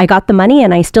then I got the money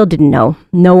and I still didn't know.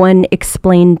 No one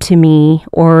explained to me,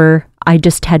 or I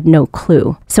just had no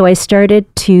clue. So I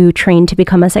started to train to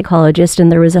become a psychologist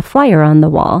and there was a flyer on the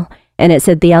wall. And it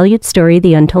said, "The Aleut Story,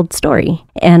 The Untold Story."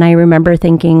 And I remember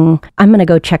thinking, I'm going to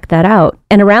go check that out.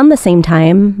 And around the same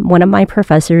time, one of my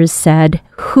professors said,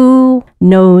 "Who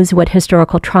knows what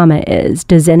historical trauma is?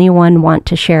 Does anyone want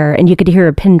to share?" And you could hear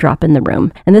a pin drop in the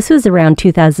room. And this was around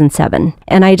 2007.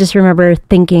 And I just remember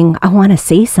thinking, I want to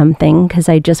say something because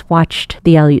I just watched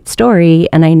The Aleut Story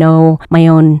and I know my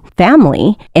own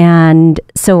family. And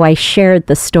so I shared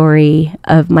the story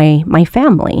of my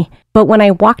family. But when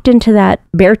I walked into that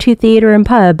Beartooth Theater and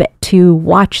Pub to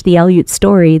watch The Aleut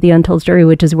Story, The Untold Story,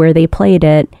 which is where they played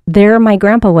it, there my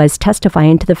grandpa was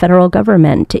testifying to the federal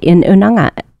government in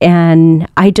Náakw. And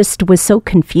I just was so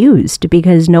confused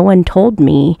because no one told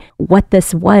me what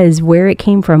this was, where it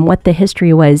came from, what the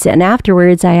history was. And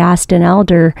afterwards, I asked an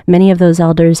elder, many of those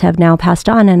elders have now passed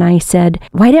on, and I said,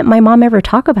 "Why didn't my mom ever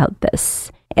talk about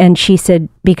this?" And she said,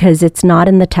 "Because it's not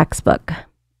in the textbook."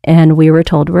 And we were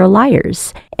told we're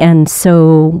liars. And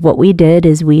so what we did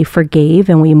is we forgave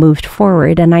and we moved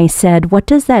forward. And I said, "What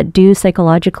does that do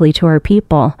psychologically to our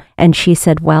people?" And she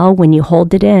said, "Well, when you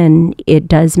hold it in, it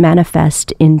does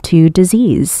manifest into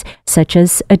disease, such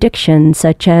as addiction,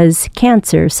 such as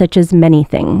cancer, such as many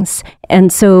things."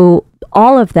 And so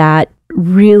all of that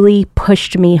really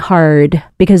pushed me hard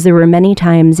because there were many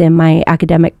times in my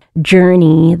academic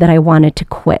journey that I wanted to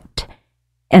quit.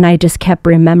 And I just kept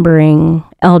remembering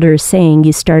elders saying,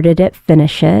 "You started it,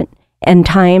 finish it." And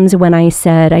times when I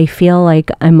said, "I feel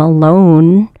like I'm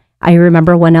alone," I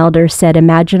remember one elder said,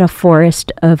 "Imagine a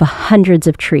forest of hundreds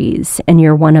of trees and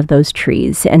you're one of those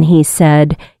trees." And he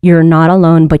said, "You're not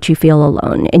alone, but you feel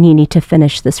alone and you need to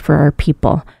finish this for our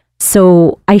people."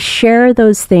 So I share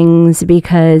those things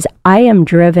because I am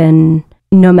driven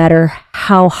no matter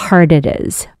how hard it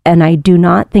is. And I do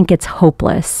not think it's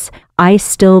hopeless. I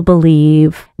still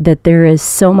believe that there is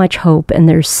so much hope and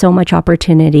there's so much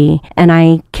opportunity, and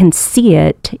I can see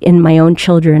it in my own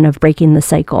children of breaking the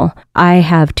cycle. I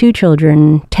have 2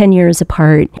 children, 10 years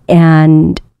apart,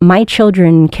 and my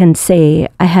children can say,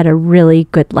 "I had a really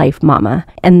good life, Mama."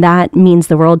 And that means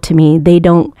the world to me. They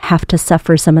don't have to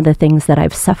suffer some of the things that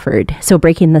I've suffered. So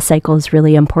breaking the cycle is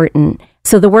really important.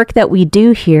 So the work that we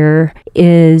do here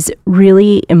is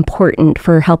really important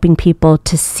for helping people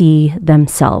to see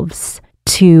themselves,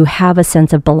 to have a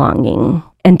sense of belonging,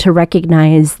 and to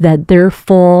recognize that their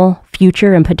full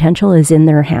future and potential is in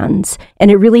their hands. And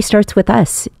it really starts with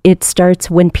us. It starts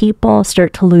when people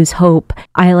start to lose hope.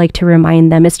 I like to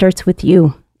remind them, it starts with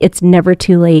you. It's never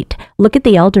too late. Look at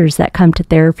the elders that come to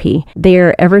therapy. They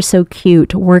are ever so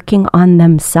cute, working on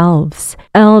themselves.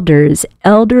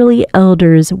 Elderly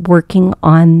elders working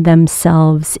on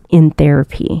themselves in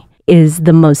therapy is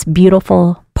the most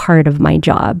beautiful part of my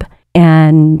job.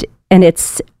 And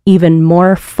it's even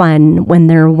more fun when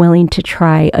they're willing to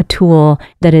try a tool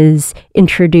that is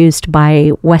introduced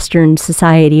by Western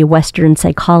society, Western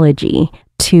psychology,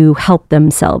 to help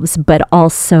themselves, but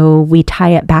also we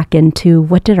tie it back into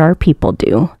what did our people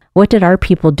do? What did our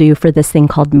people do for this thing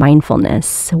called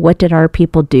mindfulness? What did our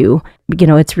people do? You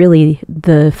know, it's really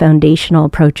the foundational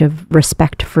approach of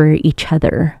respect for each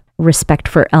other, respect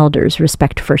for elders,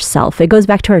 respect for self. It goes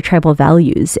back to our tribal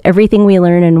values. Everything we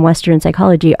learn in Western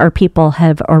psychology, our people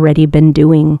have already been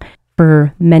doing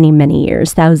for many, many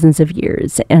years, thousands of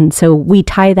years. And so we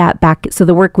tie that back. So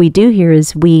the work we do here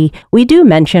is we do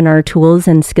mention our tools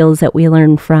and skills that we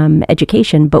learn from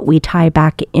education, but we tie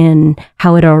back in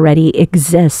how it already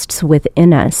exists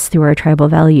within us through our tribal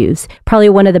values. Probably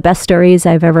one of the best stories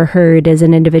I've ever heard is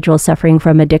an individual suffering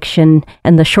from addiction.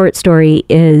 And the short story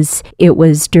is it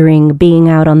was during being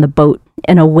out on the boat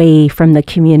and away from the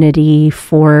community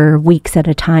for weeks at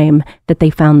a time that they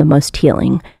found the most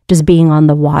healing. Just being on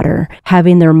the water,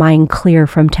 having their mind clear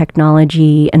from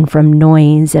technology and from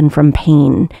noise and from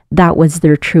pain. That was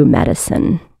their true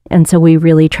medicine. And so we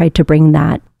really tried to bring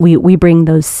that. We bring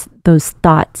those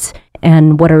thoughts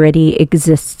and what already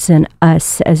exists in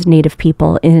us as Native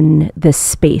people in this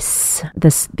space,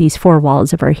 these four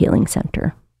walls of our healing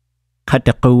center.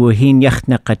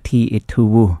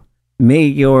 May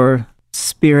your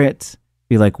spirit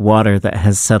be like water that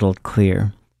has settled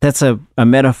clear. That's a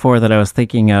metaphor that I was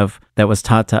thinking of that was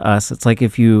taught to us. It's like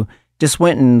if you just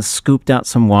went and scooped out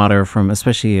some water from,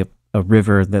 especially a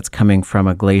river that's coming from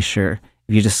a glacier.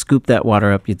 If you just scoop that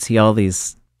water up, you'd see all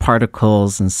these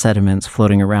particles and sediments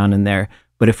floating around in there.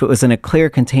 But if it was in a clear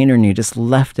container and you just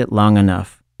left it long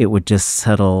enough, it would just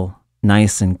settle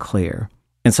nice and clear.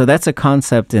 And so that's a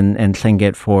concept in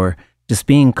Tlingit for just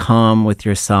being calm with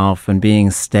yourself and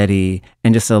being steady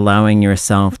and just allowing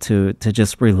yourself to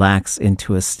just relax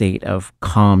into a state of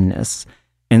calmness.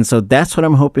 And so that's what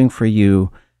I'm hoping for you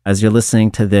as you're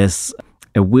listening to this.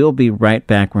 We'll be right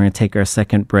back. We're going to take our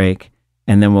second break,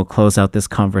 and then we'll close out this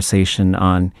conversation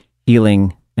on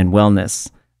healing and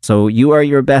wellness. So you are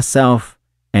your best self,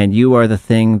 and you are the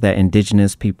thing that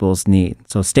Indigenous peoples need.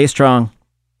 So stay strong.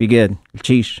 Be good.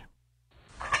 Cheesh.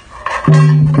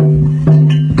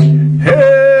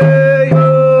 Hey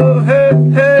yo, hey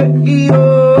hey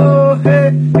yo,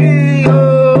 hey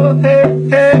yo, hey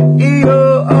hey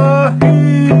yo,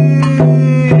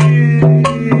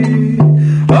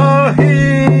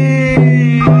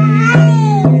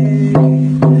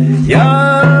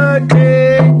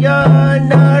 yatee ya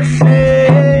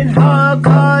nashin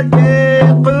hakade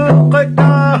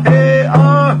qulqata hey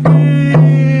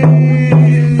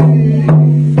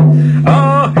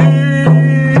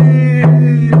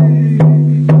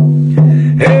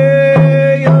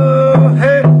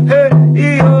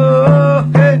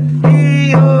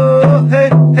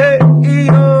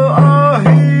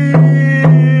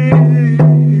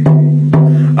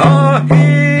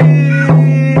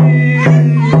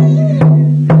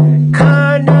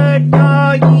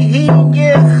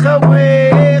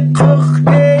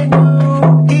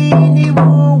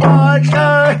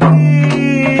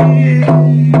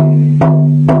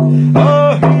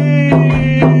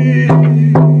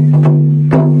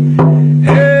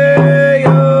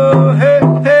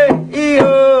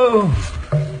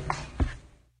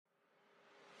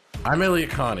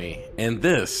and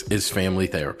this is Family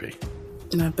Therapy.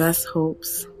 My best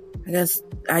hopes, I guess,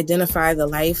 identify the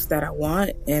life that I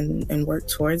want and work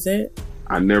towards it.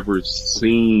 I never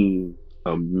seen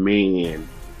a man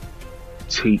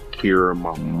take care of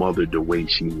my mother the way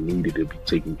she needed to be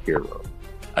taken care of.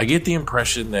 I get the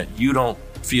impression that you don't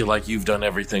feel like you've done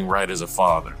everything right as a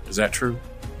father. Is that true?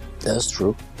 That's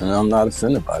true, and I'm not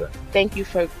offended by that. Thank you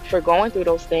for going through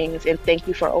those things, and thank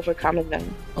you for overcoming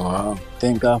them.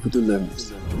 Thank God for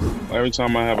deliverance. Every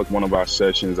time I have one of our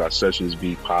sessions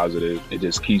be positive. It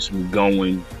just keeps me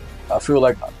going. I feel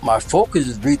like my focus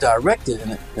is redirected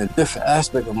in a different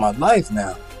aspect of my life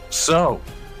now. So,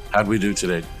 how'd we do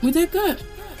today? We did good.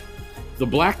 The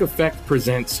Black Effect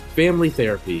presents Family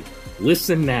Therapy.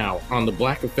 Listen now on the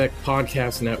Black Effect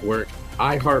Podcast Network,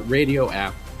 iHeartRadio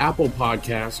app, Apple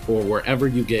Podcasts, or wherever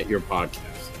you get your podcasts.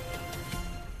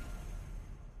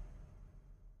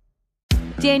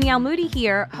 Danielle Moody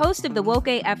here, host of the Woke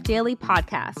AF Daily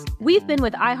podcast. We've been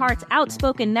with iHeart's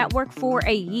Outspoken Network for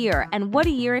a year, and what a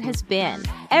year it has been.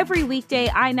 Every weekday,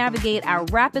 I navigate our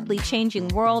rapidly changing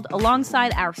world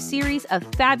alongside our series of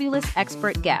fabulous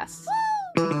expert guests.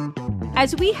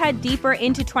 As we head deeper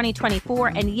into 2024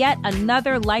 and yet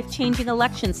another life-changing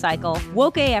election cycle,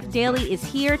 Woke AF Daily is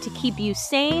here to keep you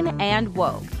sane and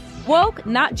woke. Woke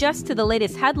not just to the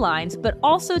latest headlines, but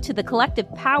also to the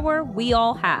collective power we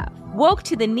all have. Woke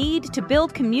to the need to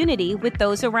build community with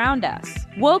those around us.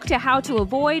 Woke to how to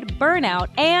avoid burnout,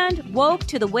 and woke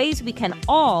to the ways we can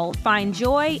all find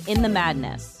joy in the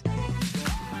madness.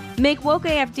 Make Woke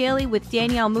AF Daily with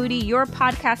Danielle Moody your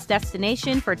podcast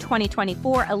destination for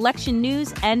 2024 election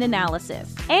news and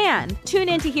analysis. And tune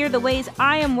in to hear the ways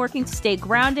I am working to stay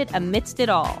grounded amidst it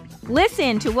all.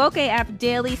 Listen to Woke AF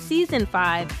Daily Season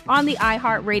 5 on the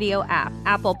iHeartRadio app,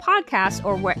 Apple Podcasts,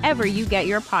 or wherever you get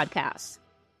your podcasts.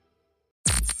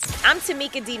 I'm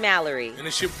Tamika D. Mallory. And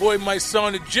it's your boy, my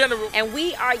son, the General. And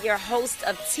we are your hosts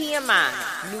of TMI.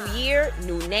 New year,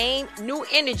 new name, new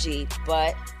energy,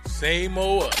 but same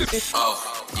old us.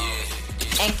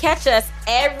 And catch us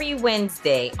every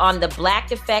Wednesday on the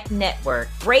Black Effect Network,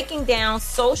 breaking down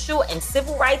social and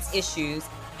civil rights issues,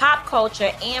 pop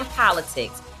culture, and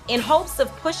politics in hopes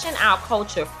of pushing our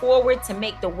culture forward to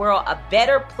make the world a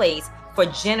better place for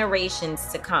generations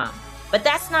to come. But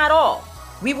that's not all.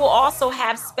 We will also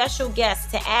have special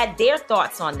guests to add their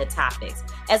thoughts on the topics,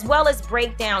 as well as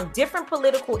break down different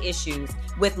political issues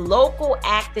with local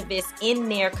activists in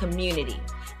their community.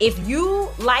 If you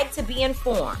like to be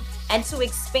informed and to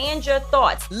expand your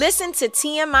thoughts, listen to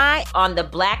TMI on the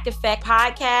Black Effect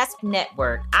Podcast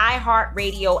Network,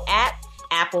 iHeartRadio app,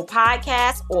 Apple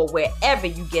Podcasts, or wherever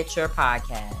you get your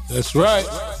podcasts. That's right.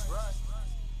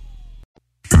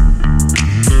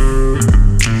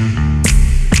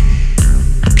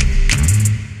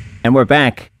 And we're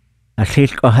back. That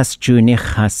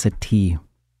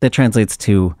translates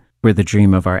to "We're the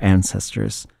dream of our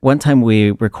ancestors." One time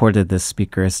we recorded this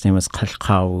speaker. His name was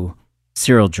Náakw,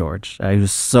 Cyril George. He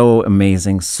was so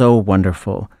amazing, so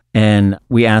wonderful. And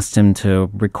we asked him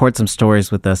to record some stories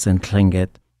with us in Tlingit.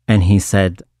 And he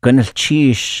said,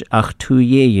 "Gunalchish ach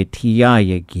tuye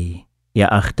yatee ya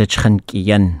ach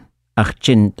dechhankiyan ach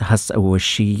jin has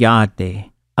awashiyade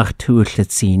ach tu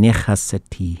hlitsinich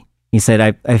hasati." He said,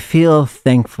 I feel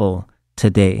thankful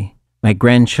today. My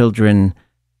grandchildren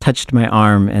touched my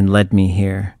arm and led me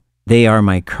here. They are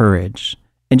my courage.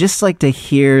 And just like to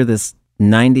hear this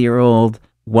 90-year-old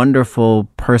wonderful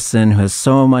person who has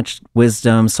so much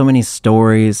wisdom, so many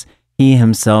stories. He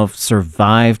himself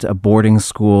survived a boarding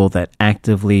school that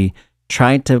actively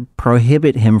tried to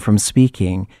prohibit him from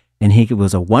speaking. And he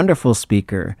was a wonderful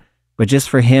speaker. But just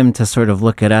for him to sort of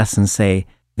look at us and say,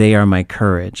 they are my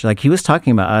courage. Like he was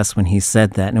talking about us when he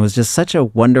said that. And it was just such a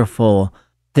wonderful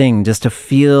thing just to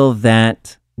feel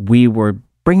that we were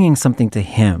bringing something to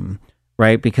him,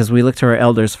 right? Because we look to our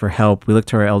elders for help. We look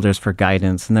to our elders for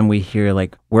guidance. And then we hear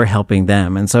like we're helping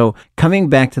them. And so coming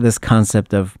back to this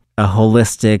concept of a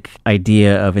holistic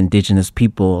idea of indigenous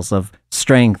peoples, of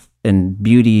strength and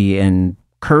beauty and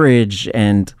courage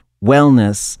and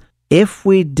wellness, if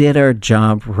we did our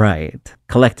job right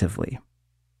collectively,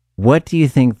 what do you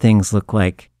think things look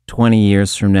like 20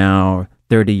 years from now,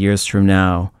 30 years from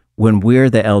now, when we're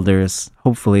the elders,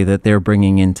 hopefully, that they're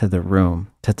bringing into the room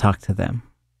to talk to them?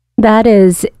 That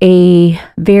is a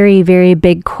very, very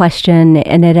big question,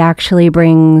 and it actually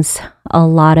brings a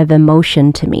lot of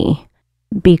emotion to me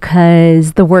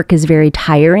because the work is very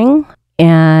tiring,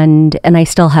 and I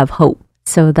still have hope.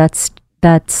 So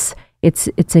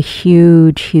it's a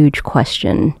huge, huge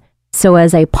question. So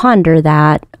as I ponder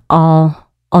that, I'll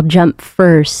jump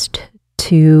first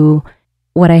to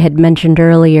what I had mentioned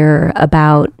earlier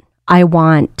about I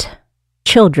want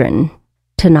children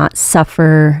to not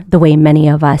suffer the way many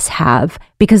of us have,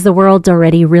 because the world's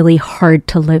already really hard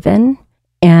to live in.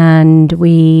 And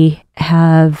we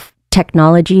have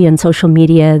technology and social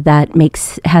media that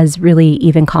has really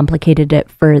even complicated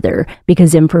it further,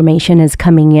 because information is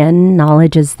coming in,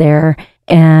 knowledge is there,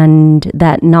 and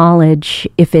that knowledge,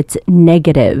 if it's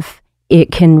negative, it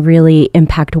can really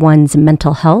impact one's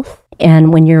mental health.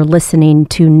 And when you're listening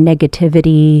to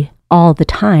negativity all the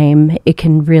time, it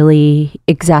can really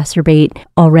exacerbate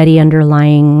already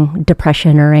underlying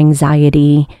depression or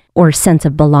anxiety or sense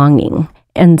of belonging.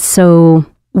 And so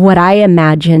what I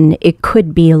imagine it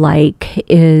could be like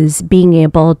is being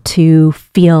able to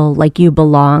feel like you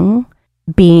belong,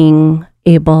 being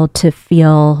able to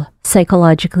feel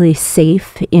psychologically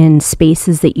safe in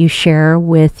spaces that you share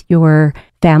with your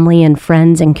family and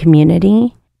friends and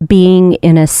community, being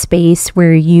in a space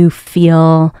where you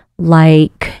feel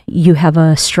like you have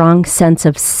a strong sense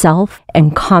of self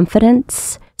and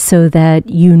confidence so that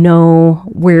you know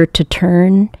where to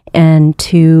turn and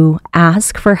to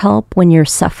ask for help when you're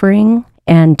suffering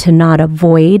and to not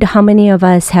avoid. How many of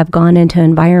us have gone into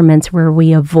environments where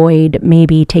we avoid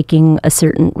maybe taking a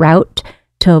certain route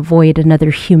to avoid another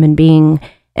human being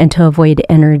and to avoid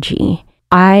energy?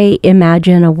 I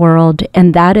imagine a world,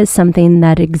 and that is something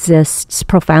that exists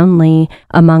profoundly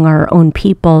among our own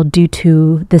people due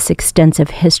to this extensive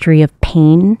history of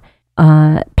pain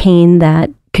that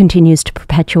continues to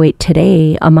perpetuate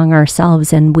today among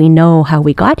ourselves, and we know how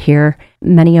we got here.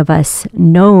 Many of us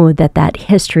know that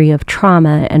history of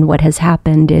trauma and what has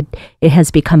happened, it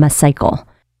has become a cycle.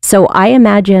 So I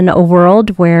imagine a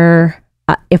world where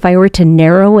if I were to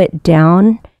narrow it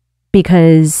down,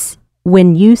 because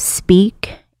when you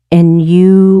speak and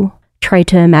you try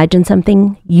to imagine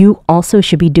something, you also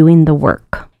should be doing the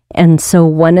work. And so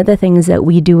one of the things that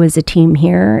we do as a team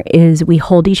here is we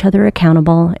hold each other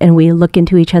accountable and we look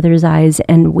into each other's eyes,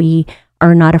 and we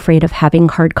are not afraid of having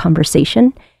hard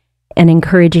conversation and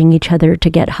encouraging each other to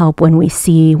get help when we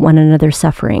see one another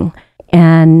suffering.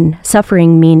 And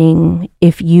suffering meaning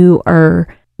if you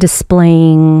are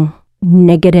displaying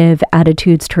negative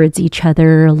attitudes towards each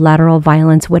other, lateral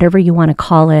violence, whatever you want to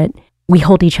call it, we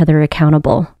hold each other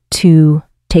accountable to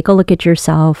take a look at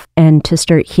yourself and to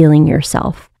start healing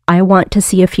yourself. I want to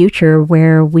see a future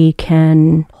where we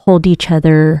can hold each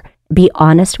other, be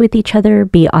honest with each other,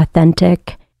 be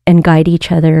authentic, and guide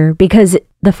each other. Because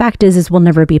the fact is we'll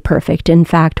never be perfect. In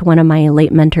fact, one of my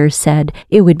late mentors said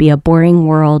it would be a boring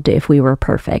world if we were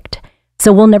perfect.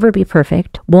 So we'll never be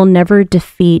perfect. We'll never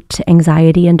defeat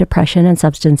anxiety and depression and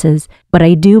substances. But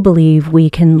I do believe we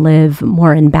can live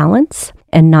more in balance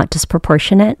and not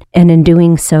disproportionate. And in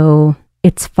doing so,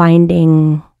 it's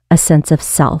finding a sense of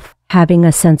self, having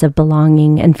a sense of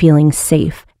belonging and feeling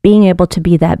safe, being able to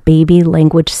be that baby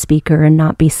language speaker and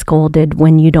not be scolded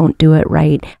when you don't do it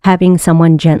right, having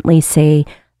someone gently say,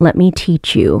 let me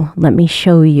teach you, let me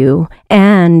show you,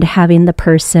 and having the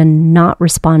person not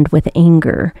respond with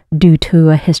anger due to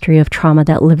a history of trauma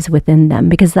that lives within them,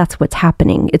 because that's what's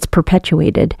happening. It's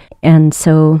perpetuated. And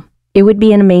so it would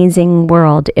be an amazing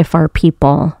world if our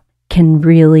people can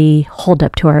really hold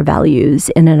up to our values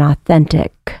in an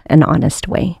authentic and honest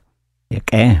way.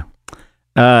 Okay.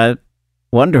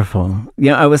 Wonderful.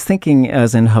 I was thinking, I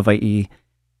was in Hawaii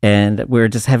and we were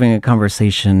just having a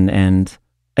conversation, and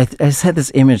I just had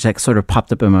this image that sort of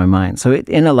popped up in my mind. So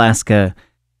in Alaska,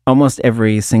 almost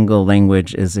every single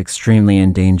language is extremely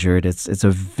endangered. It's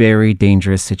a very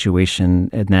dangerous situation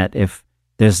in that if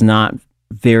there's not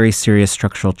very serious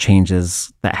structural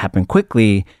changes that happen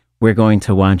quickly, we're going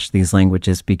to watch these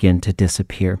languages begin to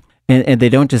disappear. And they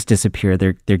don't just disappear,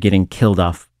 they're getting killed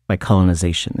off by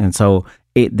colonization. And so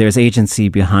there's agency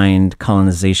behind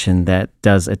colonization that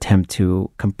does attempt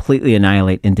to completely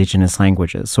annihilate indigenous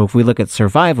languages. So if we look at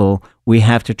survival, we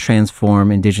have to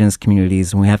transform indigenous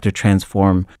communities, and we have to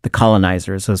transform the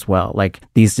colonizers as well. Like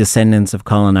these descendants of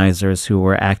colonizers who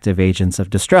were active agents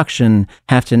of destruction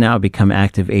have to now become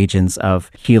active agents of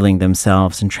healing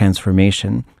themselves and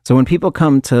transformation. So when people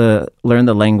come to learn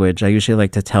the language, I usually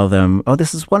like to tell them, oh,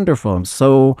 this is wonderful. I'm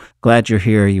so glad you're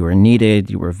here. You were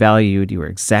needed. You were valued. You were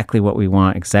exactly what we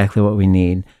want, exactly what we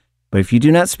need. But if you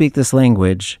do not speak this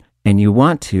language and you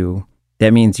want to,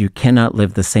 that means you cannot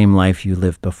live the same life you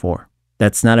lived before.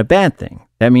 That's not a bad thing.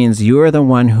 That means you are the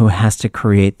one who has to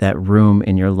create that room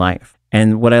in your life.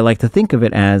 And what I like to think of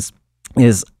it as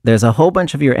is there's a whole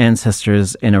bunch of your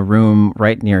ancestors in a room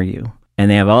right near you, and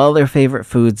they have all their favorite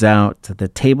foods out, the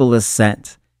table is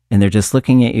set, and they're just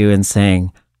looking at you and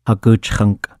saying, and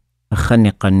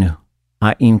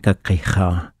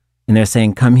they're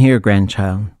saying, come here,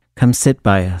 grandchild, come sit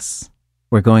by us.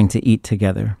 We're going to eat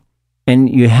together.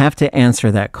 And you have to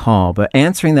answer that call. But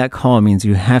answering that call means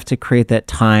you have to create that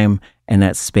time and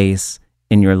that space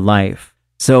in your life.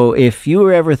 So if you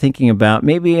were ever thinking about,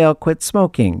 maybe I'll quit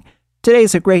smoking,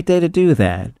 today's a great day to do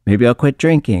that. Maybe I'll quit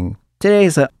drinking.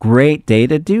 Today's a great day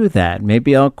to do that.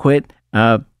 Maybe I'll quit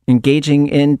engaging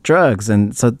in drugs.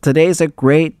 And so today's a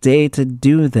great day to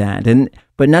do that.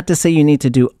 But not to say you need to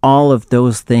do all of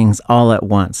those things all at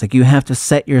once. Like you have to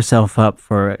set yourself up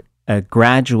for a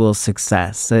gradual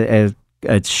success, a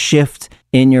shift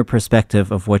in your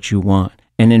perspective of what you want,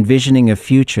 and envisioning a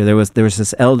future. There was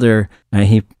this elder,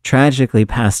 he tragically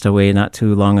passed away not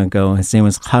too long ago. His name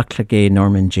was Náakw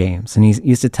Norman James, and he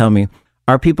used to tell me,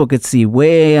 our people could see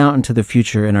way out into the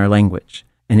future in our language.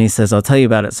 And he says, I'll tell you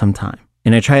about it sometime.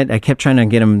 And I kept trying to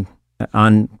get him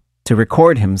on to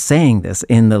record him saying this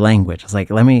in the language. I was like,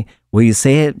 will you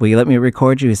say it? Will you let me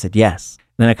record you? He said, yes.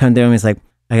 And then I come to him, he's like,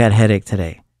 I got a headache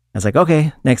today. I was like,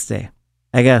 okay, next day.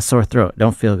 I got a sore throat,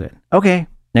 don't feel good. Okay,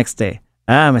 next day.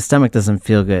 My stomach doesn't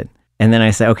feel good. And then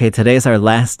I said, okay, today's our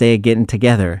last day getting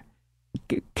together.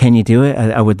 Can you do it?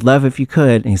 I would love if you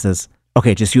could. And he says,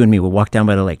 okay, just you and me. We'll walk down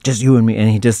by the lake, just you and me. And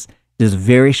he just did a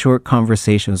very short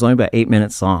conversation. It was only about 8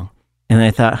 minutes long. And I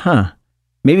thought,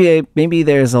 maybe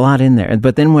there's a lot in there.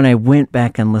 But then when I went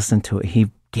back and listened to it,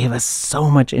 he gave us so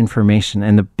much information.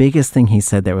 And the biggest thing he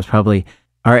said there was probably,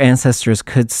 our ancestors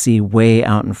could see way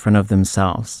out in front of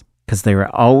themselves. because they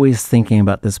were always thinking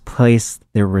about this place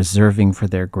they're reserving for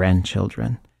their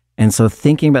grandchildren. And so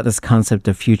thinking about this concept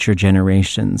of future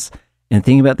generations and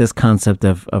thinking about this concept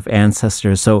of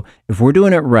ancestors. So if we're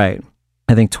doing it right,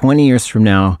 I think 20 years from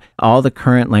now, all the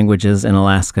current languages in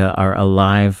Alaska are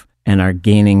alive and are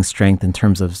gaining strength in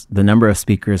terms of the number of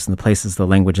speakers and the places the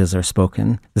languages are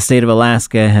spoken. The state of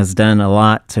Alaska has done a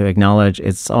lot to acknowledge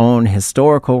its own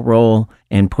historical role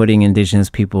in putting indigenous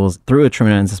peoples through a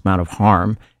tremendous amount of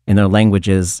harm in their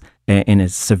languages in a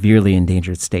severely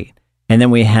endangered state. And then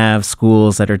we have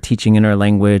schools that are teaching in our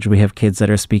language. We have kids that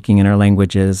are speaking in our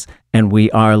languages, and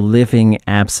we are living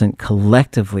absent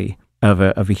collectively of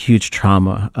a huge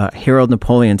trauma. Harold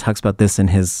Napoleon talks about this in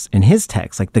his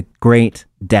text, like the great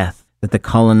death that the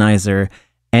colonizer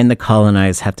and the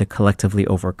colonized have to collectively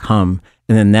overcome.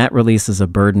 And then that releases a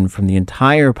burden from the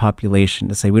entire population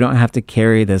to say, we don't have to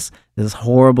carry this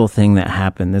horrible thing that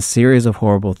happened, this series of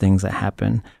horrible things that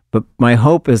happen. But my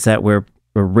hope is that we're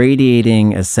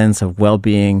radiating a sense of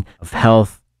well-being, of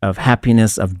health, of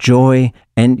happiness, of joy.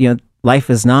 And,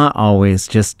 life is not always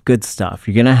just good stuff.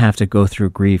 You're going to have to go through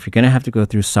grief. You're going to have to go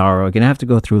through sorrow. You're going to have to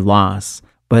go through loss.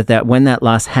 But that when that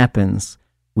loss happens,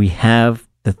 we have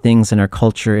the things in our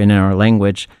culture and in our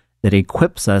language that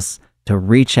equips us to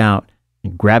reach out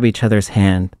and grab each other's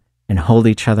hand and hold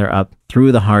each other up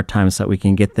through the hard times so that we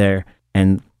can get there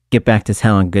and get back to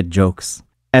telling good jokes.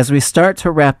 As we start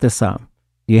to wrap this up,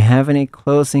 do you have any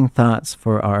closing thoughts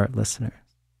for our listeners?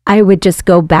 I would just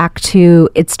go back to,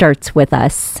 it starts with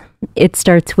us. It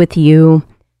starts with you.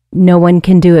 No one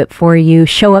can do it for you.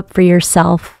 Show up for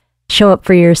yourself. Show up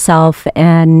for yourself.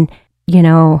 And,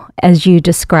 as you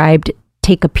described,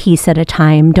 take a piece at a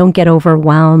time. Don't get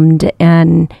overwhelmed.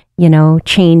 And,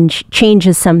 change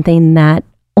is something that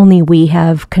only we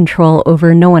have control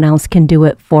over. No one else can do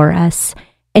it for us.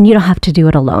 And you don't have to do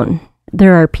it alone.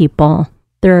 There are people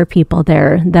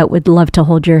there that would love to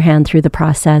hold your hand through the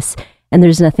process. And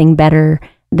there's nothing better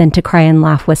than to cry and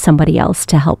laugh with somebody else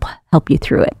to help you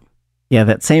through it. Yeah,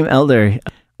 that same elder,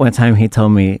 one time he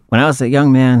told me, when I was a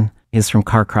young man, he's from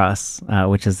Carcross,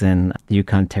 which is in the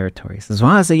Yukon Territory. He says,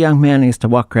 when I was a young man, I used to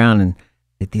walk around and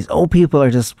these old people are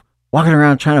just walking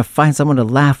around trying to find someone to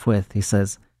laugh with. He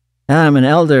says, now I'm an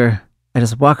elder, I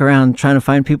just walk around trying to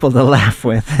find people to laugh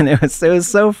with. And it was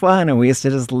so fun. And we used to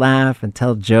just laugh and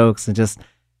tell jokes and just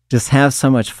have so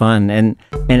much fun. And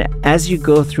as you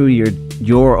go through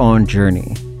your own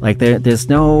journey, like there's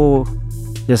no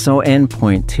end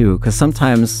point too, because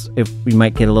sometimes if we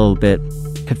might get a little bit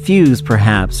confused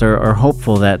perhaps or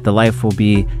hopeful that the life will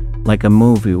be like a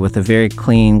movie with a very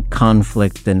clean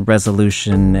conflict and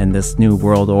resolution and this new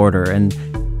world order. And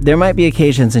there might be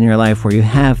occasions in your life where you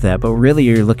have that, but really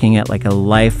you're looking at like a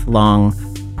lifelong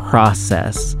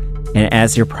process. And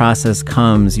as your process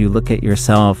comes, you look at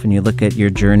yourself and you look at your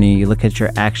journey, you look at your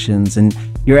actions, and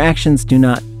your actions do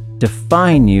not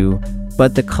define you,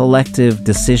 but the collective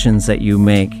decisions that you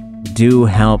make do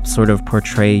help sort of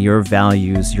portray your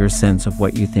values, your sense of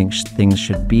what you think things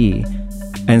should be.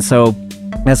 And so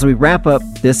as we wrap up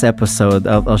this episode,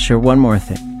 I'll share one more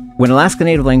thing. When Alaska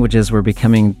Native languages were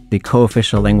becoming the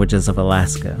co-official languages of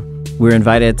Alaska, we were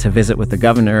invited to visit with the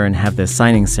governor and have this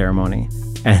signing ceremony.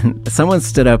 And someone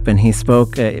stood up and he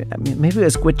spoke, maybe it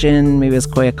was Gwich'in, maybe it was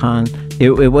Koyukon.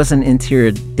 It was an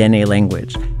interior Dene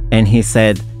language. And he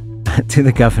said to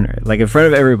the governor, like in front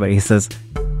of everybody, he says,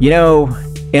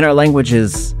 in our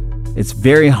languages, it's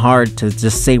very hard to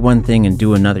just say one thing and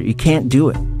do another. You can't do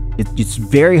it. It's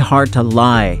very hard to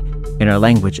lie in our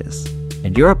languages.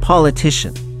 And you're a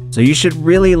politician, so you should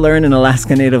really learn an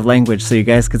Alaska Native language so you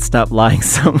guys could stop lying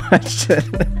so much.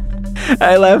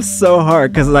 I laughed so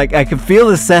hard because I could feel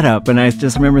the setup, and I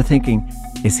just remember thinking,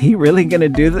 is he really going to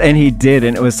do that? And he did,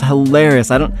 and it was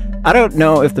hilarious. I don't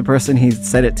know if the person he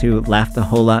said it to laughed a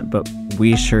whole lot, but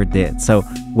we sure did. So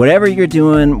whatever you're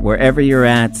doing, wherever you're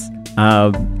at,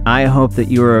 I hope that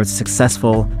you are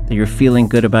successful, that you're feeling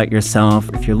good about yourself.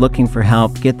 If you're looking for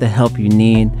help, get the help you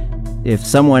need. If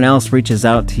someone else reaches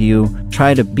out to you,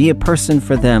 try to be a person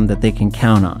for them that they can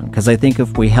count on. Because I think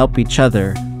if we help each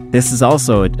other, this is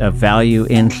also a value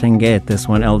in Tlingit. This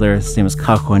one elder, his name is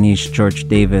Kakwanish George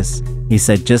Davis. He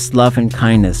said, just love and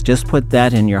kindness. Just put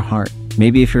that in your heart.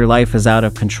 Maybe if your life is out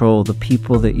of control, the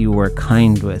people that you were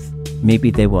kind with,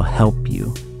 maybe they will help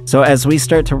you. So as we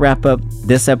start to wrap up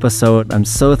this episode, I'm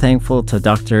so thankful to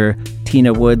Dr.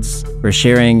 Tina Woods for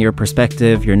sharing your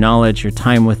perspective, your knowledge, your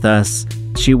time with us.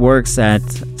 She works at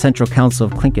Central Council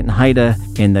of Tlingit and Haida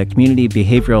in the Community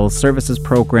Behavioral Services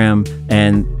Program,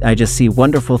 and I just see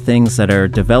wonderful things that are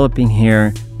developing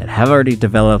here, that have already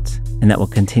developed, and that will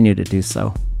continue to do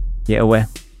so. Ye'ewe,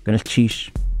 gonna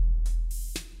chish.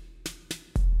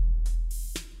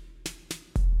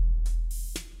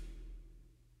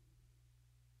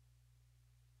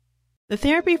 The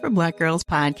Therapy for Black Girls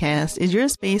podcast is your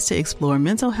space to explore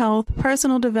mental health,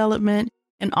 personal development,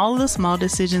 and all of the small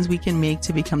decisions we can make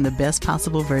to become the best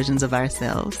possible versions of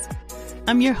ourselves.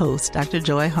 I'm your host, Dr.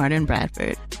 Joy Harden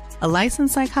Bradford, a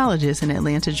licensed psychologist in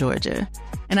Atlanta, Georgia,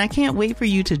 and I can't wait for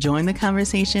you to join the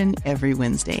conversation every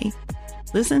Wednesday.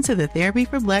 Listen to the Therapy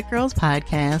for Black Girls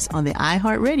podcast on the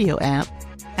iHeartRadio app,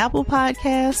 Apple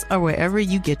Podcasts, or wherever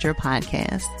you get your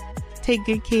podcasts. Take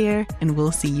good care, and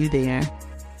we'll see you there.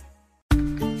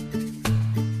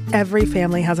 Every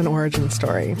family has an origin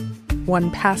story, one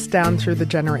passed down through the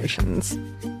generations.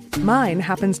 Mine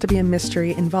happens to be a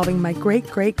mystery involving my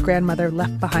great-great-grandmother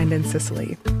left behind in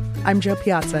Sicily. I'm Jo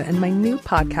Piazza, and my new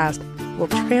podcast will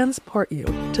transport you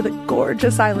to the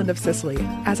gorgeous island of Sicily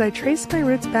as I trace my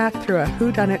roots back through a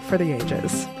whodunit for the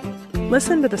ages.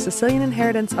 Listen to The Sicilian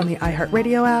Inheritance on the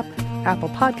iHeartRadio app, Apple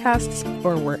Podcasts,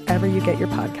 or wherever you get your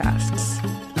podcasts.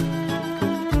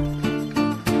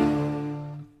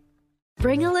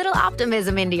 Bring a little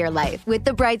optimism into your life with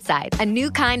The Bright Side, a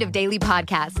new kind of daily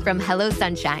podcast from Hello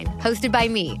Sunshine, hosted by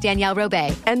me, Danielle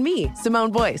Robay. And me,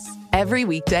 Simone Boyce. Every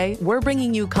weekday, we're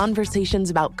bringing you conversations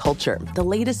about culture, the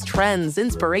latest trends,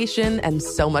 inspiration, and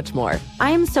so much more.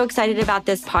 I am so excited about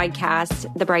this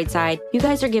podcast, The Bright Side. You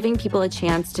guys are giving people a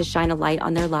chance to shine a light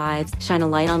on their lives, shine a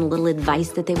light on a little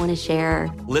advice that they want to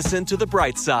share. Listen to The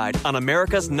Bright Side on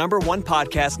America's #1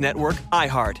 podcast network,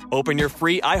 iHeart. Open your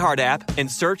free iHeart app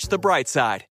and search The Bright Side.